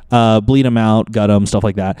 bleed them out, gut them, stuff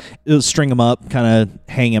like that. It'll string them up, kind of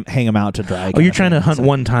hang them out to dry. Oh, you're trying to hunt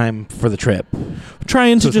one time for the trip.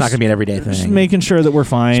 Trying So to it's not going to be an everyday thing. just making sure that we're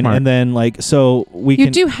fine, Smart. and then so we You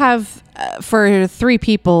can do have, for 3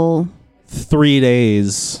 people... 3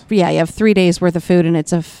 days. Yeah, you have 3 days worth of food, and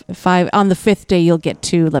it's a 5. On the 5th day, you'll get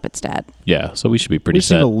to Lepidstadt. Yeah, so we should be pretty We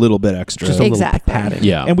just need set. a little bit extra. Just a Exactly. little padding.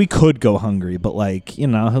 Yeah. And we could go hungry, but he'll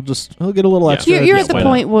get a little Yeah. extra. You're Yeah, at the why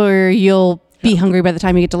point where you'll be hungry by the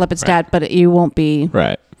time you get to Lepidstadt, but you won't be...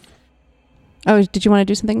 Right. Oh, did you want to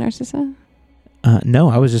do something, Narcissa? No,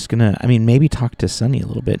 I was just going to, maybe talk to Sunny a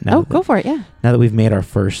little bit now. Oh, go for it, yeah. Now that we've made our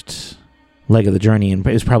first leg of the journey, and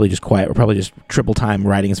it's probably just quiet. We're probably just triple time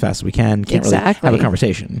riding as fast as we can. Can't really Exactly. have a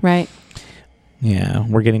conversation. Right. Yeah,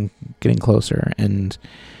 we're getting closer, and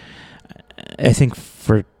I think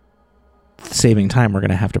for saving time, we're going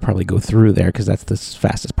to have to probably go through there because that's the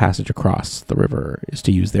fastest passage across the river is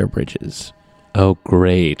to use their bridges. Oh,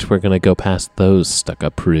 great. We're going to go past those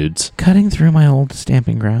stuck-up prudes. Cutting through my old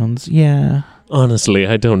stamping grounds, yeah. Honestly,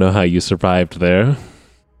 I don't know how you survived there.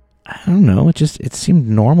 I don't know. It seemed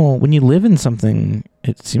normal. When you live in something,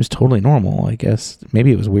 it seems totally normal, I guess.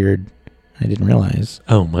 Maybe it was weird. I didn't realize.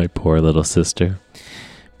 Oh, my poor little sister.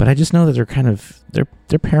 But I just know that they're kind of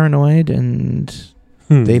they're paranoid and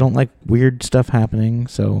they don't like weird stuff happening.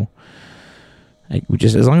 So we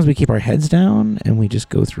just, as long as we keep our heads down and we just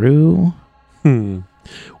go through.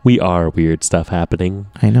 We are weird stuff happening.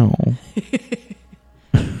 I know.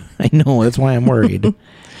 I know. That's why I'm worried.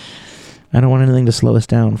 I don't want anything to slow us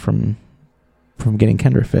down from getting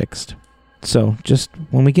Kendra fixed. So just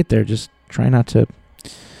when we get there, just try not to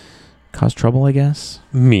cause trouble, I guess.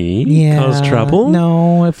 Me? Yeah. Cause trouble?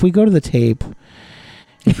 No, if we go to the tape.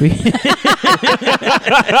 If we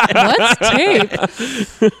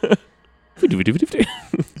What's tape?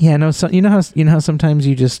 Yeah, no, so you know how sometimes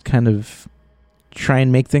you just kind of try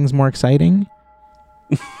and make things more exciting?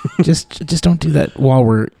 just don't do that while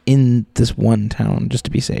we're in this one town, just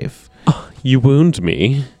to be safe. You wound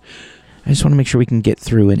me. I just want to make sure we can get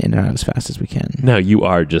through and in and out as fast as we can. Now you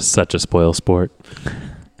are just such a spoil sport.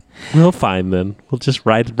 Well, fine then. We'll just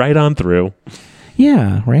ride right on through.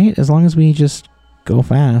 Yeah, right? As long as we just go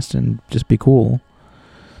fast and just be cool,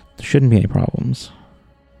 there shouldn't be any problems.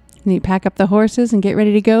 And you pack up the horses and get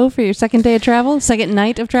ready to go for your second day of travel, second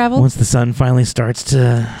night of travel. Once the sun finally starts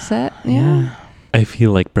to... Set, yeah. I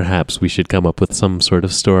feel like perhaps we should come up with some sort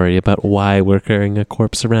of story about why we're carrying a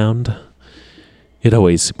corpse around. It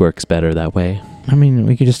always works better that way. I mean,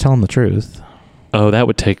 we could just tell him the truth. Oh, that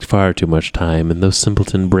would take far too much time, and those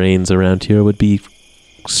simpleton brains around here would be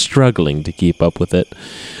struggling to keep up with it.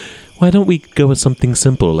 Why don't we go with something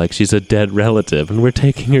simple, like she's a dead relative, and we're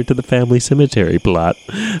taking her to the family cemetery plot?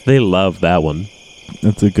 They love that one.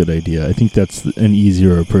 That's a good idea. I think that's an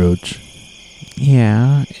easier approach.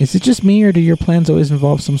 Yeah. Is it just me, or do your plans always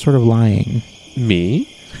involve some sort of lying? Me?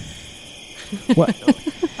 What?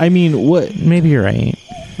 I mean, what? Maybe you're right.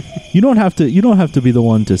 You don't have to be the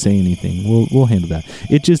one to say anything. We'll handle that.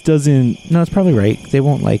 It just doesn't. No, it's probably right. They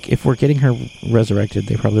won't like, if we're getting her resurrected,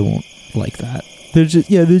 they probably won't like that. There's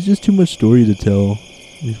just too much story to tell.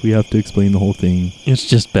 If we have to explain the whole thing. It's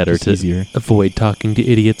just better It's to easier. avoid talking to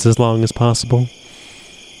idiots as long as possible.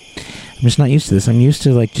 I'm just not used to this. I'm used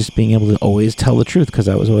to like just being able to always tell the truth because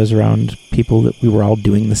I was always around people that we were all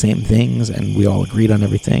doing the same things and we all agreed on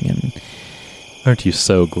everything. And Aren't you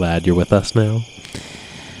so glad you're with us now?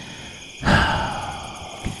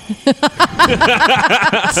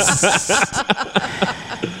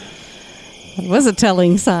 That was a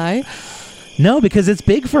telling sigh. no, because it's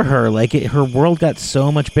big for her. Like her world got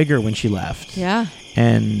so much bigger when she left. Yeah.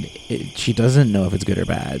 And she doesn't know if it's good or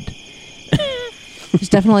bad. There's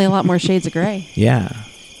definitely a lot more shades of gray. Yeah.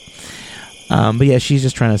 But yeah, she's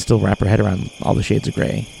just trying to still wrap her head around all the shades of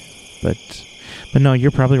gray. But no,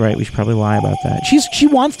 you're probably right. We should probably lie about that. She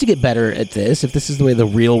wants to get better at this. If this is the way the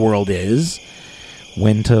real world is,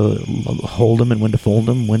 when to hold them and when to fold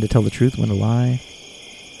them, when to tell the truth, when to lie.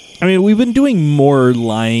 I mean, we've been doing more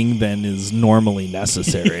lying than is normally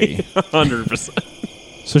necessary. 100%.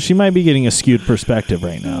 So she might be getting a skewed perspective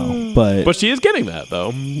right now. But she is getting that,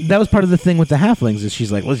 though. That was part of the thing with the halflings. Is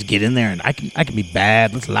she's like, let's get in there and I can be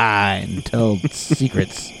bad. Let's lie and tell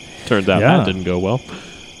secrets. Turns out Yeah. that didn't go well.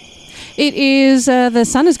 It is, the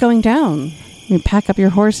sun is going down. You pack up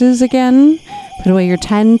your horses again, put away your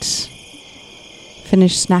tent,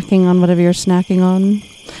 finish snacking on whatever you're snacking on,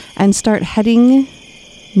 and start heading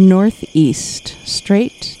northeast,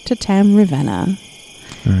 straight to Tam Ravenna.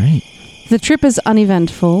 All right. The trip is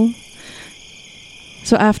uneventful.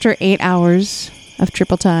 So after 8 hours of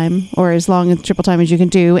triple time, or as long as triple time as you can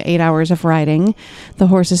do, 8 hours of riding, the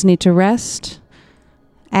horses need to rest.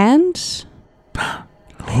 And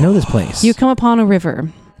I know this place. you come upon a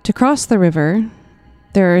river. To cross the river,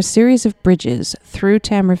 there are a series of bridges through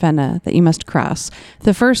Tam Ravenna that you must cross.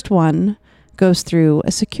 The first one goes through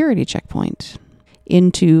a security checkpoint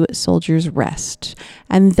into Soldier's Rest.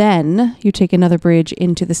 And then you take another bridge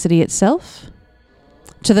into the city itself,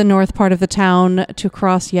 to the north part of the town, to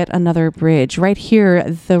cross yet another bridge. Right here,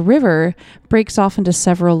 the river breaks off into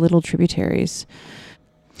several little tributaries.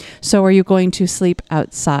 So are you going to sleep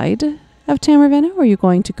outside of Tam Ravenna, or are you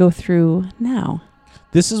going to go through now?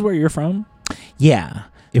 This is where you're from? Yeah.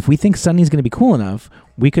 If we think Sunny's going to be cool enough,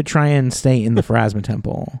 we could try and stay in the Pharasma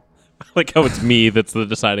Temple. Like how it's me that's the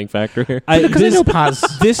deciding factor here. Because I know Paz.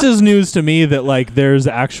 This is news to me that like there's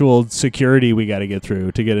actual security we got to get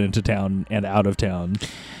through to get into town and out of town.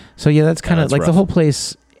 So yeah, that's kind of that's like the rough. whole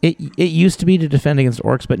place. It used to be to defend against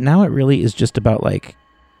orcs, but now it really is just about like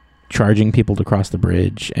charging people to cross the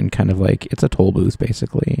bridge and kind of like it's a toll booth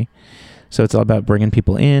basically. So it's all about bringing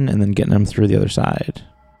people in and then getting them through the other side.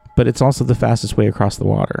 But it's also the fastest way across the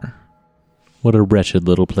water. What a wretched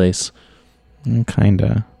little place.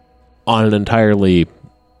 Kinda. On an entirely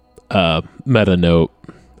meta note,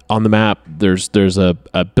 on the map, there's a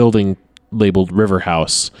building labeled River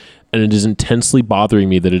House, and it is intensely bothering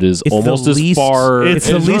me that it is It's almost the as least- far it's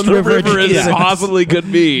the from least the river river as adjacent. possibly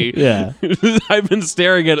could be. Yeah. I've been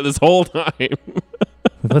staring at it this whole time.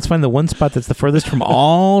 Let's find the one spot that's the furthest from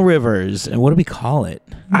all rivers. And what do we call it?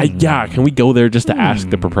 Can we go there just to ask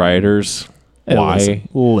the proprietors why?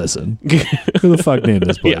 Listen. Who the fuck named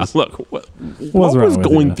this place? Yeah, look, what wrong was with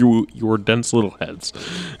going you? through your dense little heads?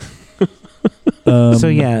 So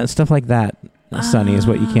yeah, stuff like that, Sunny, is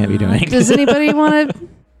what you can't be doing. Does anybody want to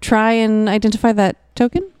try and identify that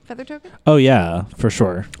token? Feather token? Oh yeah, for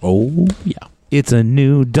sure. Oh, yeah. It's a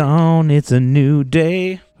new dawn. It's a new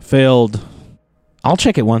day. Failed. I'll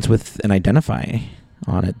check it once with an identify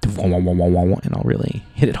on it, and I'll really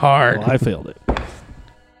hit it hard. Well, I failed it.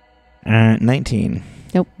 19.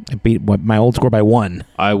 Nope. I beat my old score by 1.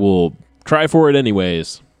 I will try for it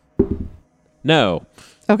anyways. No.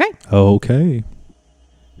 Okay. Okay.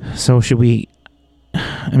 So should we?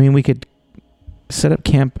 I mean, we could set up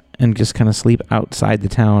camp and just kind of sleep outside the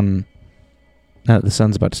town. The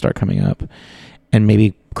sun's about to start coming up, and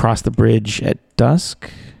maybe cross the bridge at dusk.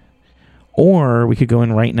 Or we could go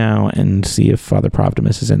in right now and see if Father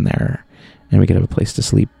Provdimus is in there and we could have a place to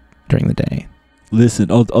sleep during the day.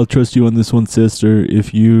 Listen, I'll trust you on this one, sister.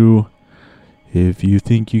 If you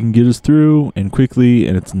think you can get us through and quickly,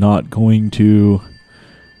 and it's not going to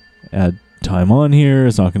add time on here,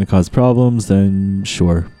 it's not going to cause problems, then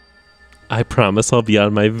sure. I promise I'll be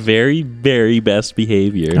on my very, very best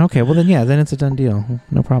behavior. Okay, well then it's a done deal.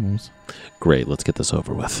 No problems. Great, let's get this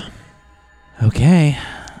over with. Okay.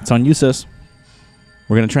 It's on you, sis.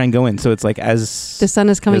 We're going to try and go in. So it's like as The sun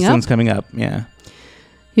is coming the up. sun's coming up. Yeah.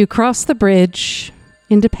 You cross the bridge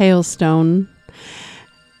into Palestone,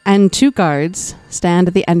 and 2 guards stand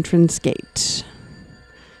at the entrance gate.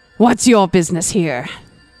 What's your business here?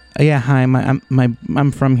 Yeah, hi.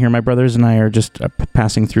 I'm from here. My brothers and I are just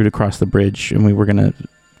passing through to cross the bridge, and we were going to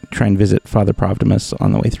try and visit Father Provdimus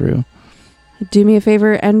on the way through. Do me a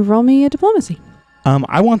favor and roll me a diplomacy.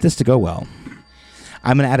 I want this to go well.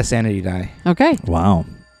 I'm going to add a sanity die. Okay. Wow.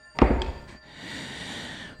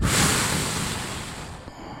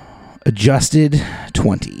 Adjusted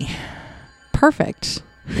 20. Perfect.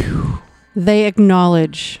 They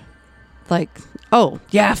acknowledge, like, oh,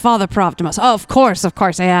 yeah, Father Provdimus. Oh, of course.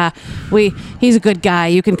 Yeah, he's a good guy.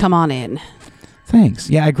 You can come on in. Thanks.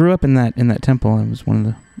 Yeah, I grew up in that temple. I was one of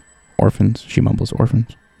the orphans. She mumbles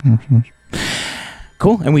orphans.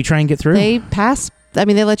 Cool. And we try and get through. They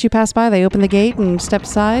let you pass by. They open the gate and step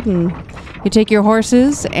aside, and you take your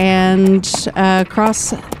horses and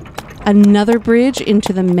cross another bridge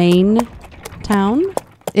into the main town.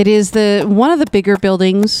 It is one of the bigger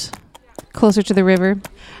buildings closer to the river.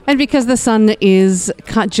 And because the sun is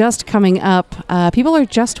just coming up, people are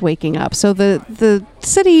just waking up. So the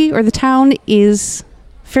city or the town is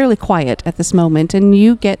fairly quiet at this moment, and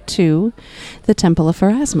you get to the Temple of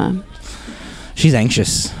Pharasma. She's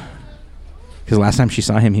anxious. Because last time she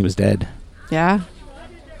saw him, he was dead. Yeah.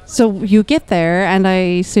 So you get there, and I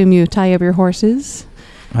assume you tie up your horses.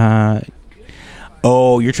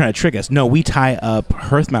 Oh, you're trying to trick us. No, we tie up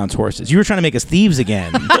Hearthmount's horses. You were trying to make us thieves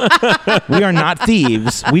again. We are not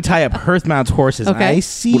thieves. We tie up Hearthmount's horses. Okay. I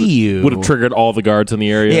see you. Would have triggered all the guards in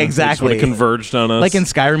the area. Yeah, exactly. Would have converged on us. Like in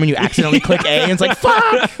Skyrim when you accidentally click A and it's like,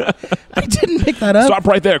 fuck! I didn't pick that up. Stop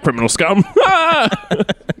right there, criminal scum.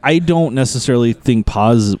 I don't necessarily think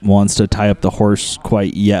Paz wants to tie up the horse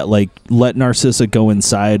quite yet. Like, let Narcissa go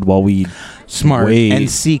inside while we Smart. wait. And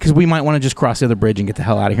see, because we might want to just cross the other bridge and get the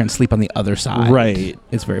hell out of here and sleep on the other side. Right.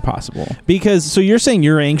 It's very possible. Because, so you're saying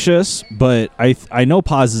you're anxious, but I know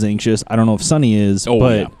Paz is anxious. I don't know if Sunny is, Oh,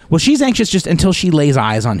 but yeah. Well, she's anxious just until she lays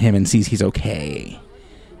eyes on him and sees he's okay.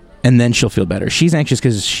 And then she'll feel better. She's anxious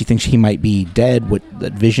because she thinks he might be dead.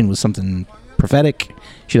 That vision was something prophetic.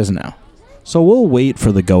 She doesn't know. So we'll wait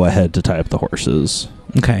for the go-ahead to tie up the horses.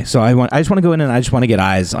 Okay, so I just want to go in and I just want to get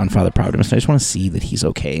eyes on Father Provdimus. I just want to see that he's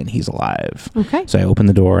okay and he's alive. Okay. So I open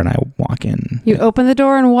the door and I walk in. You open the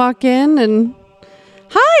door and walk in, and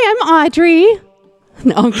hi, I'm Audrey.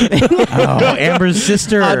 No, I'm kidding. Oh, Amber's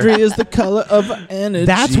sister. Audrey is the color of energy.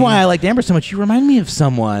 That's why I liked Amber so much. You remind me of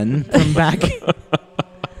someone from back.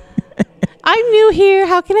 I'm new here.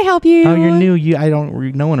 How can I help you? Oh, you're new.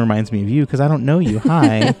 No one reminds me of you because I don't know you.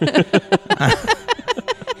 Hi.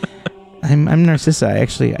 I'm Narcissa.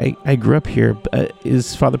 I grew up here.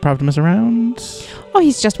 Is Father Provdimus around? Oh,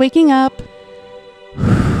 he's just waking up.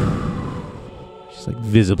 She's like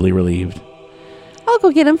visibly relieved. I'll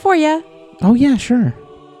go get him for you. Oh yeah, sure.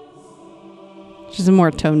 She's a more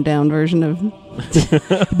toned down version of.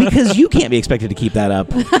 Because you can't be expected to keep that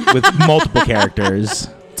up with multiple characters.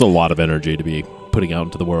 It's a lot of energy to be putting out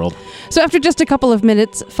into the world. So after just a couple of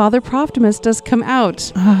minutes, Father Provdimus does come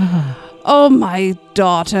out. Oh, my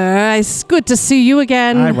daughter. It's good to see you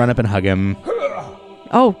again. I run up and hug him.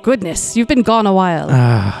 Oh, goodness. You've been gone a while.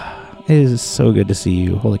 It is so good to see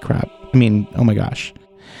you. Holy crap. I mean, oh my gosh.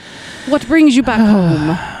 What brings you back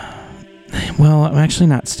home? Well, I'm actually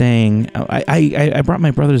not staying. I brought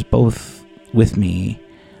my brothers both with me.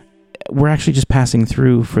 We're actually just passing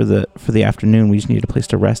through for the afternoon. We just needed a place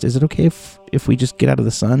to rest. Is it okay if we just get out of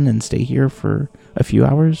the sun and stay here for a few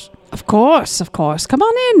hours? Of course. Come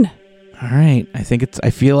on in. All right. I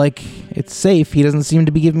feel like it's safe. He doesn't seem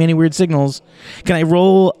to be giving me any weird signals. Can I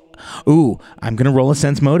roll? Ooh, I'm going to roll a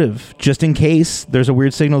sense motive just in case there's a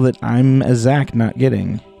weird signal that I'm as Zach not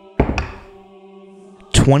getting.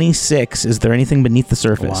 26. Is there anything beneath the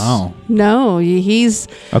surface? Wow. No, he's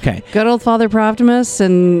Okay. good old Father Provdimus,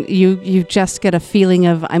 and you just get a feeling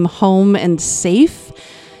of I'm home and safe.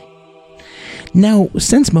 Now,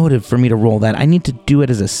 sense motive for me to roll that, I need to do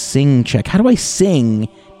it as a sing check. How do I sing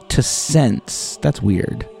to sense? That's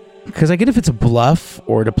weird. Because I get if it's a bluff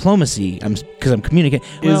or diplomacy. Because I'm communicating.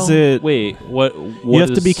 Is it? Wait, what You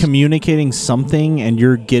have to be communicating something, and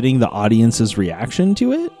you're getting the audience's reaction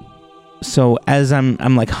to it. So as I'm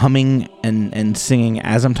like humming and singing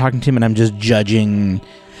as I'm talking to him, and I'm just judging.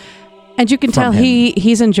 And you can tell From him.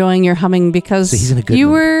 he's enjoying your humming because So he's in a good you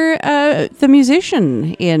mood. were the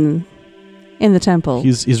musician in the temple.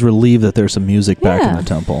 He's relieved that there's some music back in Yeah. the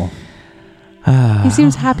temple. He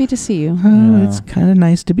seems happy to see you. Yeah. It's kind of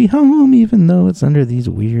nice to be home, even though it's under these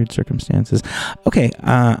weird circumstances. Okay,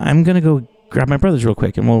 I'm gonna go grab my brothers real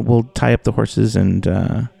quick, and we'll tie up the horses. And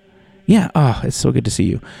yeah, it's so good to see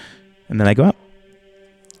you. And then I go up.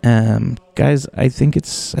 Guys, I think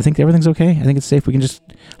everything's okay. I think it's safe. We can just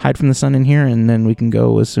hide from the sun in here, and then we can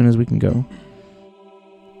go as soon as we can go.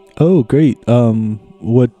 Oh, great.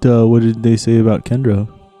 What did they say about Kendra?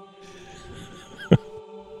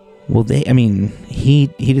 Well, he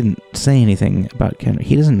didn't say anything about Kendra.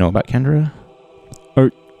 He doesn't know about Kendra.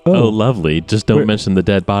 Oh, lovely. Just don't Where- mention the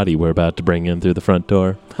dead body we're about to bring in through the front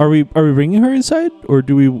door. Are we bringing her inside, or are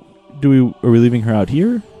we leaving her out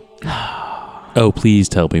here? Oh, please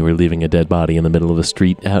tell me we're leaving a dead body in the middle of a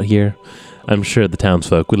street out here. I'm sure the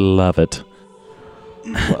townsfolk would love it.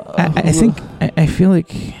 I feel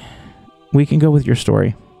like we can go with your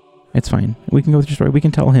story. It's fine. We can go with your story. We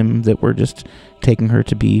can tell him that we're just taking her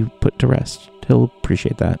to be put to rest. He'll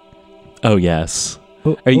appreciate that. Oh, yes.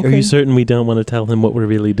 Oh, Are okay. you certain we don't want to tell him what we're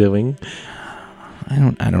really doing? I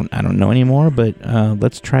don't know anymore, but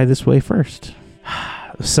let's try this way first.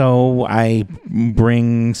 So I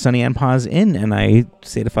bring Sunny and Paws in, and I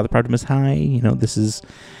say to Father Protimus, hi, this is...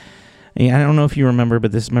 I don't know if you remember,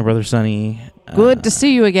 but this is my brother Sunny. Good to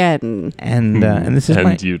see you again. And this is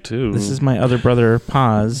And you too. This is my other brother,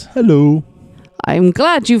 Paws. Hello. I'm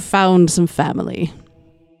glad you found some family.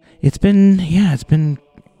 It's been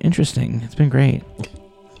interesting. It's been great.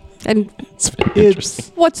 And It's been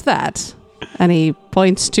interesting. what's that? And he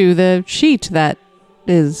points to the sheet that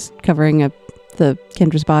is covering the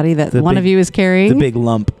Kendra's body that The one big- of you is carrying. The big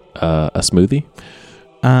lump. A smoothie?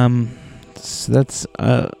 So that's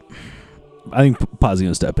I think Pa's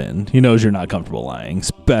gonna step in. He knows you're not comfortable lying,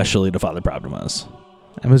 especially to Father Protimus.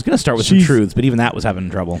 I was gonna start with some She's- truths, but even that was having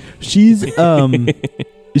trouble. She's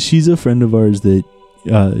she's a friend of ours that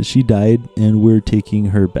she died, and we're taking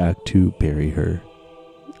her back to bury her.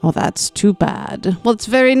 Oh, that's too bad. Well, it's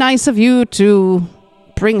very nice of you to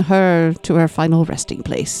bring her to her final resting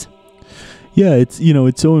place. Yeah, it's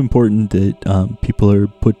so important that people are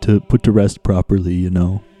put to rest properly.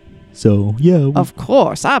 So yeah, Of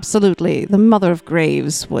course, absolutely. The Mother of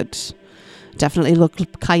Graves would definitely look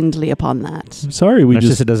kindly upon that. sorry we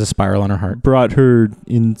Narcissa just does a spiral on her heart. brought her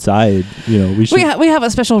inside. We should. We have a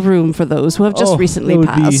special room for those who have just Oh, recently that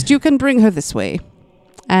would be- passed. You can bring her this way.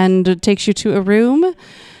 And it takes you to a room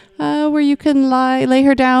where you can lay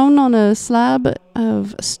her down on a slab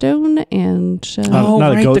of stone and... Oh,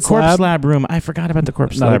 not a right, goat the corpse slab? slab room. I forgot about the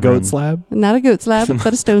corpse not slab a goat room. slab. not a goat slab,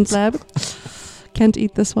 but a stone slab. Can't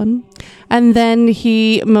eat this one. And then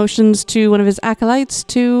he motions to one of his acolytes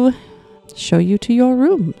to show you to your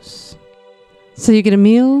rooms. So you get a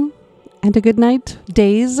meal and a good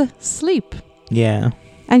day's sleep. Yeah.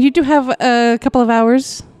 And you do have a couple of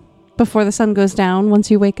hours before the sun goes down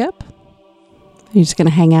once you wake up. You're just going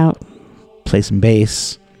to hang out. Play some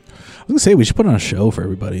bass. I was gonna say we should put on a show for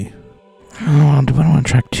everybody. I don't want to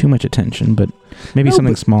attract too much attention, but maybe No,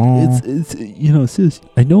 something but small. It's sis,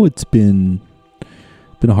 I know it's been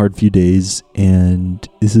a hard few days, and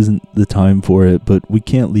this isn't the time for it, but we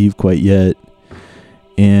can't leave quite yet.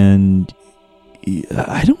 And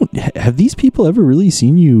I don't have these people ever really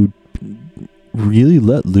seen you really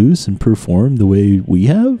let loose and perform the way we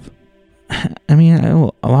have? I mean,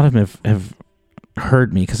 a lot of them have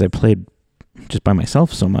heard me because I played just by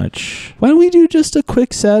myself so much. Why don't we do just a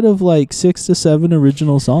quick set of like 6 to 7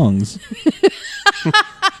 original songs?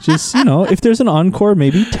 Just, if there's an encore,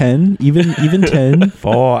 maybe 10, even 10.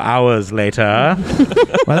 4 hours later.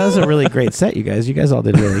 Well, that was a really great set, you guys. You guys all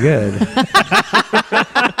did really good.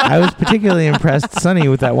 I was particularly impressed, Sunny,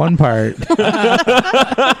 with that one part.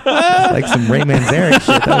 Like some Ray Manzarek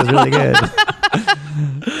shit. That was really good.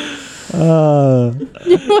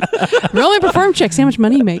 Roll a perform check. See how much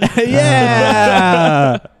money you make.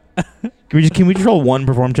 Yeah. Can we just roll one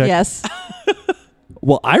perform check? Yes.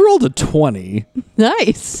 Well, I rolled a 20,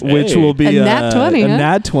 Nice. which will be A nat 20, a huh?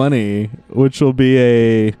 nat 20, which will be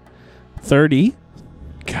a 30.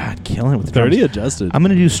 God, killing it with the drums. 30 adjusted. I'm going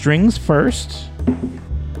to do strings first.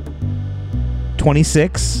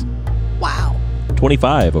 26.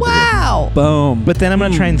 25 over here. Wow. Boom. But then I'm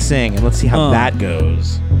going to try and sing, and let's see how that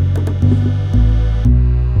goes.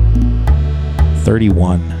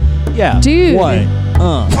 31. Yeah. Dude. What?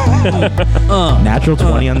 Natural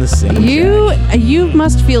 20 on the sing check. You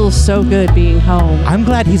must feel so good being home. I'm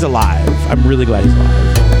glad he's alive. I'm really glad he's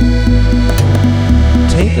alive.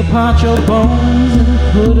 Take apart your bones and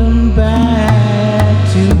put them back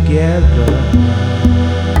together.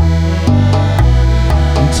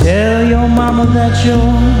 And tell your mama that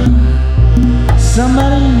you're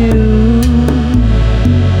somebody new.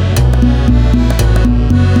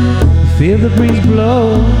 Feel the breeze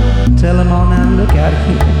blow. Tell them all now, look out,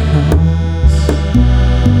 here it comes.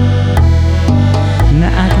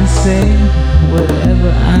 Now I can say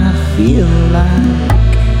whatever I feel like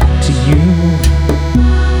to you.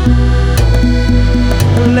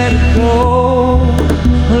 Let her go,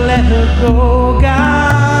 let her go.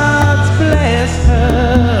 God's bless her.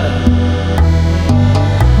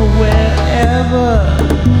 Wherever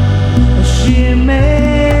she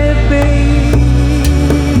may be,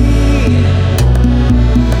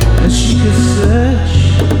 she could search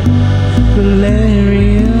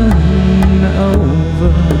Valerian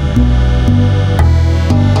over,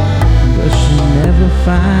 but she'll never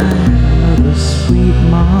find another sweet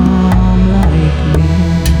mom like me.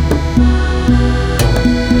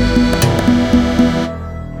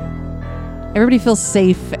 Everybody feels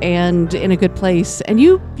safe and in a good place. And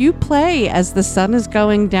you play as the sun is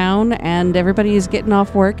going down and everybody is getting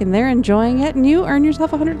off work and they're enjoying it, and you earn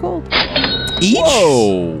yourself 100 gold. Each?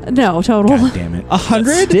 Whoa. No, total. God damn it.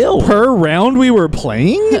 100 Still. per round we were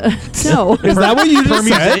playing? No. Is that what you just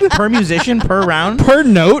said? Per musician, per round? Per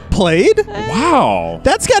note played? Wow.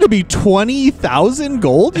 That's got to be 20,000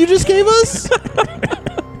 gold you just gave us?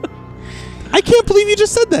 I can't believe you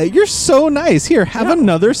just said that. You're so nice. Here, have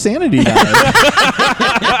another sanity die.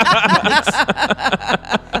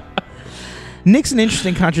 Nick's an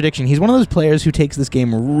interesting contradiction. He's one of those players who takes this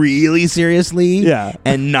game really seriously, Yeah.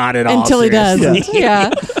 and not at all Until he does. seriously.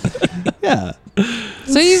 Yeah. Yeah.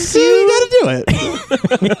 So you got to do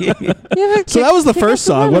it. So that was the first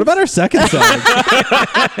song. What about our second song?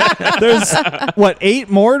 There's, 8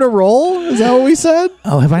 more to roll? Is that what we said?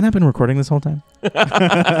 Oh, have I not been recording this whole time?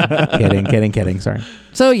 Kidding. Sorry.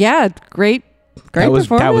 So yeah, great That was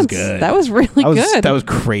performance. good. That was really good. That was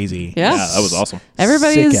crazy. Yeah. Yeah, that was awesome.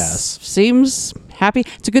 Everybody Sick-ass. seems happy.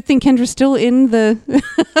 It's a good thing Kendra's still in the,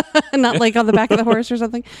 not like on the back of the horse or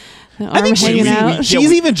something. The arm hanging out.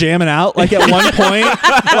 She's even jamming out. Like at one point,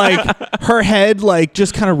 like her head like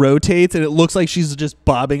just kind of rotates and it looks like she's just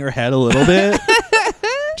bobbing her head a little bit.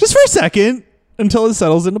 Just for a second until it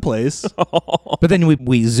settles into place. But then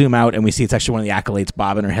we zoom out and we see it's actually one of the acolytes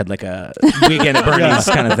bobbing her head like a Weekend at Bernie's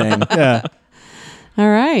kind of thing. Yeah. All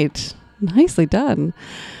right. Nicely done.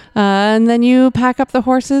 And then you pack up the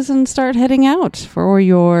horses and start heading out for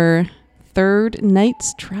your third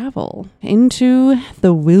night's travel into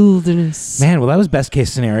the wilderness. Man, well, that was best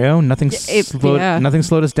case scenario. Nothing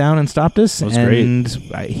slowed us down and stopped us. That was and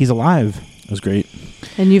he's alive. It was great.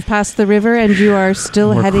 And you've passed the river and you are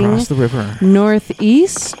still We're heading across the river.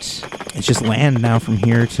 northeast. It's just land now from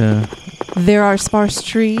here to... There are sparse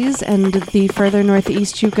trees, and the further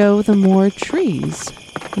northeast you go, the more trees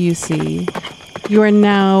you see. You are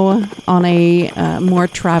now on a more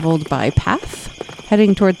traveled by path,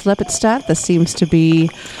 heading towards Lepidstadt. This seems to be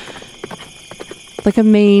like a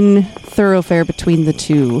main thoroughfare between the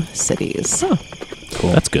two cities. Oh,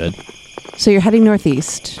 cool. That's good. So you're heading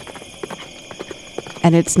northeast,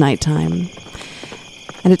 and it's nighttime,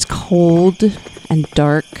 and it's cold and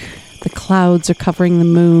dark. The clouds are covering the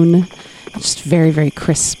moon. It's just very, very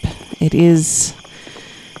crisp. It is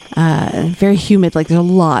very humid, like there's a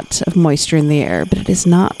lot of moisture in the air, but it is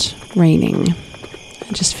not raining.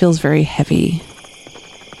 It just feels very heavy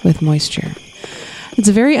with moisture. It's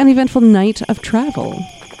a very uneventful night of travel.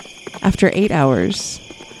 After 8 hours,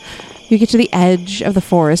 you get to the edge of the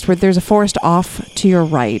forest where there's a forest off to your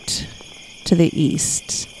right, to the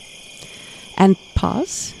east. And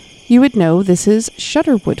pause. You would know this is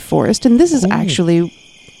Shutterwood Forest, and this is actually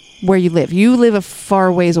where you live. You live a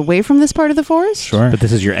far ways away from this part of the forest. Sure. But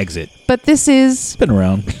this is your exit. But this is Been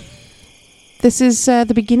around.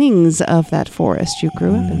 the beginnings of that forest you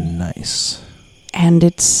grew up in. Nice. And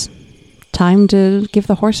it's time to give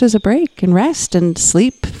the horses a break and rest and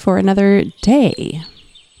sleep for another day.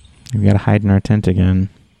 We got to hide in our tent again.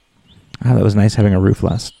 Ah, that was nice having a roof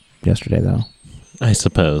yesterday, though. I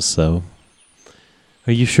suppose so.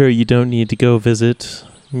 Are you sure you don't need to go visit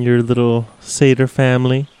your little satyr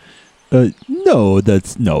family? No,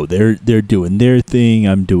 they're doing their thing.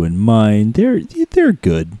 I'm doing mine. They're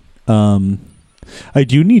good. I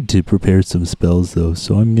do need to prepare some spells though,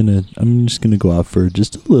 so I'm just gonna go out for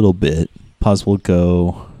just a little bit. Pause will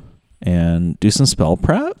go and do some spell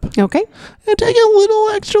prep. Okay. And take a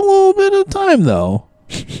little bit of time though.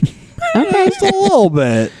 Okay. Just a little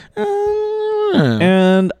bit.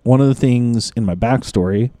 And one of the things in my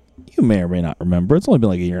backstory you may or may not remember, it's only been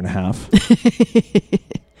like a year and a half,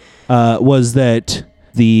 was that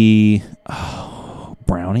the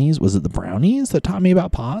brownies, was it the brownies that taught me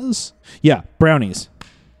about pause? Yeah, brownies.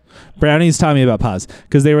 Brownies taught me about pause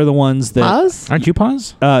because they were the ones that... Pause? Aren't you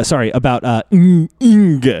pause? Sorry, about ing.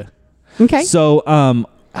 Okay. So,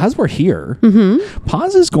 as we're here,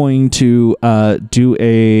 Paz is going to do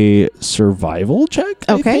a survival check,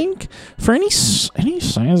 I think, for any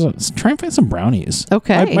size. Try and find some brownies.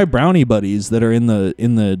 Okay. My brownie buddies that are in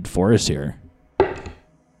the forest here.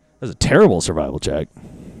 That's a terrible survival check.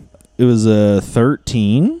 It was a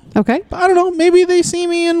 13. Okay. I don't know. Maybe they see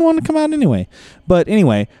me and want to come out anyway. But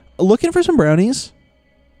anyway, looking for some brownies.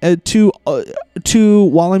 To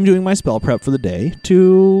while I'm doing my spell prep for the day,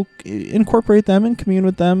 to incorporate them and commune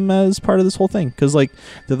with them as part of this whole thing, because like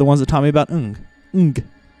they're the ones that taught me about ing.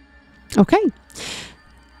 Okay.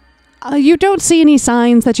 You don't see any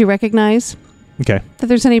signs that you recognize Okay. that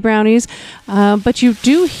there's any brownies, but you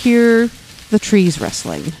do hear the trees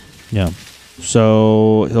rustling. Yeah.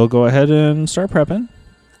 So he'll go ahead and start prepping.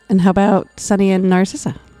 And how about Sunny and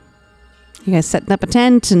Narcissa? You guys setting up a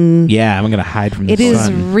tent and... Yeah, I'm going to hide from the It is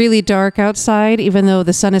sun. really dark outside. Even though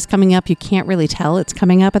the sun is coming up, you can't really tell it's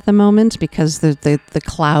coming up at the moment because the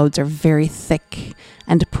clouds are very thick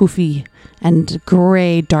and poofy and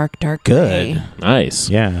gray, dark gray. Good. Nice.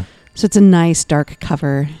 Yeah. So it's a nice dark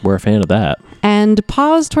cover. We're a fan of that. And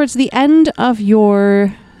pause towards the end of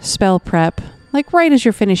your spell prep, like right as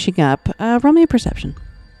you're finishing up. Roll me a perception.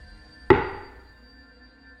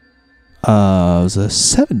 It was a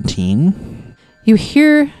 17. You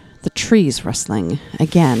hear the trees rustling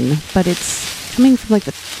again, but it's coming from like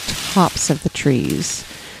the tops of the trees.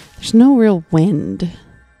 There's no real wind.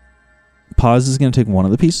 Paz is going to take one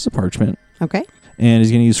of the pieces of parchment, Okay. and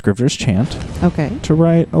he's going to use Scrivener's Chant Okay. to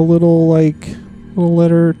write a little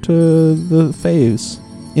letter to the Faves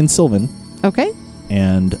in Sylvan, Okay.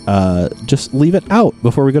 and just leave it out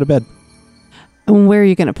before we go to bed. And where are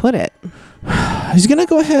you going to put it? He's going to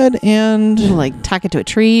go ahead and... Like tack it to a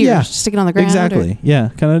tree Yeah, or stick it on the ground? Exactly. Yeah.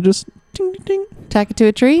 Kind of just ding, ding, ding. Or tack it to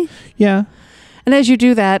a tree? Yeah. And as you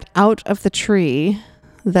do that, out of the tree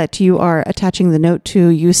that you are attaching the note to,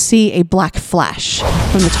 you see a black flash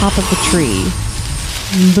from the top of the tree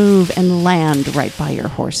move and land right by your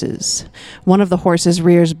horses. One of the horses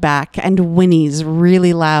rears back and whinnies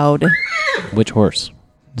really loud. Which horse?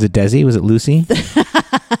 Was it Desi? Was it Lucy?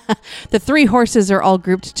 The three horses are all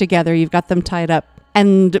grouped together. You've got them tied up.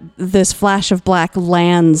 And this flash of black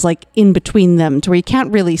lands like in between them to where you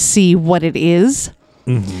can't really see what it is.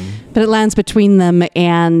 Mm-hmm. But it lands between them,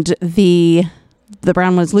 and the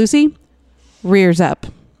brown one's Lucy rears up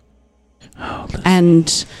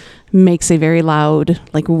and makes a very loud,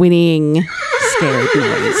 like whinnying, scared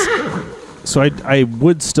noise. So I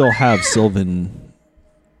would still have Sylvan.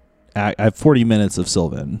 I have 40 minutes of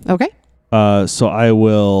Sylvan. Okay. So I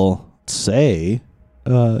will say,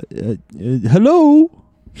 hello.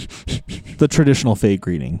 The traditional Fae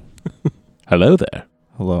greeting. Hello there.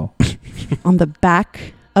 Hello. On the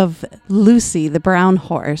back of Lucy, the brown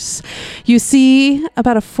horse, you see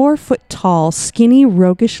about a 4-foot tall, skinny,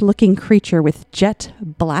 roguish-looking creature with jet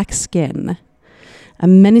black skin. A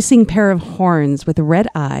menacing pair of horns with red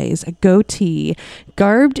eyes, a goatee,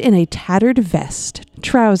 garbed in a tattered vest,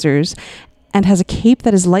 trousers, and has a cape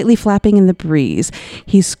that is lightly flapping in the breeze.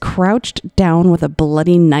 He's crouched down with a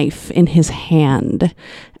bloody knife in his hand.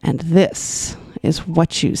 And this is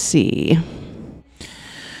what you see.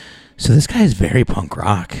 So this guy is very punk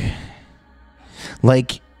rock.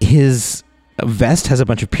 Like, his vest has a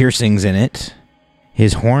bunch of piercings in it.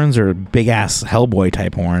 His horns are big-ass Hellboy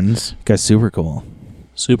type horns. Guy's super cool.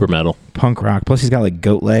 Super metal. Punk rock. Plus he's got like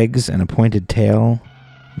goat legs and a pointed tail.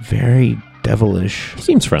 Very devilish.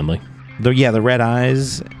 Seems friendly. The red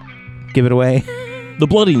eyes give it away. The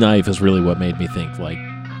bloody knife is really what made me think, like,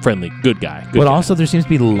 friendly, good guy. But also there seems to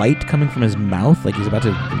be light coming from his mouth, like he's about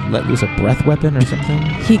to let loose a breath weapon or something.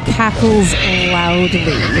 He cackles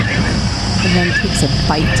loudly and then takes a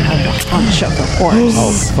bite of the haunch of the horse.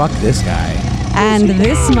 Oh, fuck this guy. And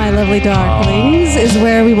this, my lovely darklings, is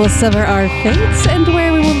where we will sever our fates and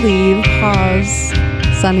where we will leave Paz,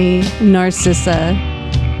 Sunny, Narcissa,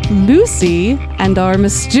 Lucy, and our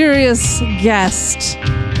mysterious guest.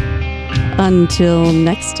 Until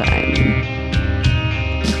next time,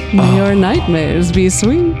 may your nightmares be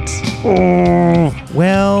sweet.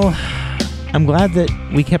 Well, I'm glad that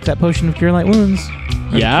we kept that potion of Cure Light Wounds.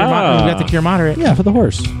 Yeah. We got the Cure Moderate. Yeah, for the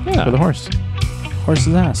horse. Yeah. For the horse.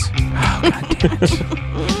 Horse's ass.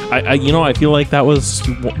 I feel like that was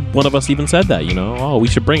one of us even said that. Oh, we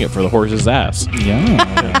should bring it for the horse's ass.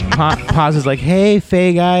 Yeah. Paz is like, hey,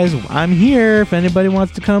 Faye guys, I'm here. If anybody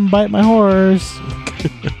wants to come bite my horse.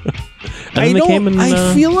 And then they came and,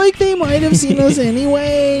 I feel like they might have seen us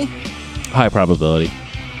anyway. high probability.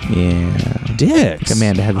 Yeah. Dicks.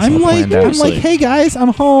 Amanda had this I'm all like, planned out. hey guys, I'm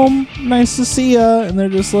home. Nice to see ya. And they're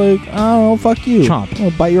just like, oh, fuck you. Chomp.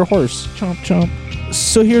 I'll bite your horse. Chomp, chomp.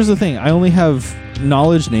 So here's the thing. I only have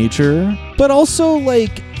knowledge nature, but also,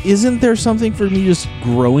 like, isn't there something for me just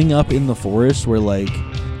growing up in the forest where, like,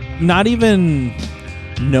 not even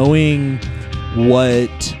knowing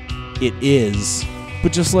what it is,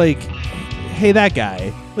 but just like, hey, that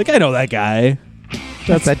guy. Like, I know that guy.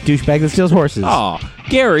 That's that douchebag that steals horses. Oh,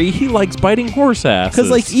 Gary, he likes biting horse asses. Because,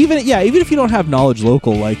 like, even if you don't have knowledge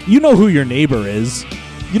local, like, you know who your neighbor is.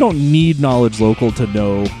 You don't need knowledge local to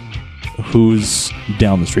know who's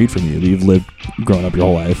down the street from you that you've grown up your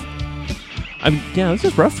whole life. This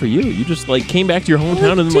is rough for you. You just, like, came back to your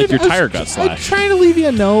hometown and then, like, your tire got I'm slashed. trying to leave you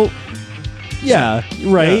a note. Yeah,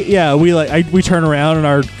 right. Yeah, we turn around and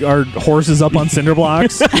our horse is up on cinder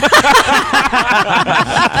blocks. God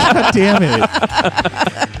damn it!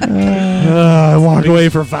 I walked away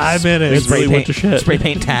for 5 minutes. Really went to shit. Spray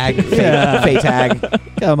paint tag. Yeah. Fey tag.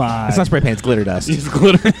 Come on. It's not spray paint, it's glitter dust. It's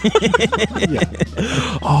glitter.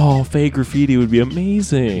 Oh, fake graffiti would be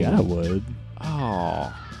amazing. Yeah, I would. Oh,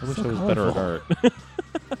 I wish So I was better at colorful. art.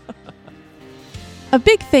 A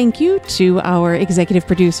big thank you to our executive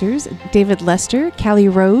producers, David Lester, Callie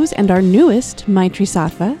Rose, and our newest, Maitri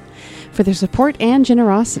Sattva, for their support and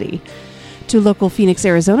generosity. To local Phoenix,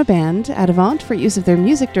 Arizona band, Adavant, for use of their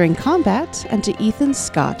music during combat, and to Ethan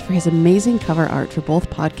Scott for his amazing cover art for both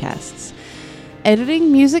podcasts.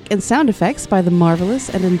 Editing, music, and sound effects by the marvelous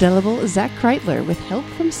and indelible Zach Kreitler with help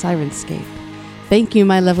from Sirenscape. Thank you,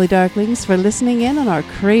 my lovely darklings, for listening in on our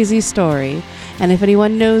crazy story. And if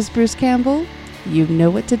anyone knows Bruce Campbell, you know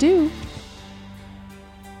what to do.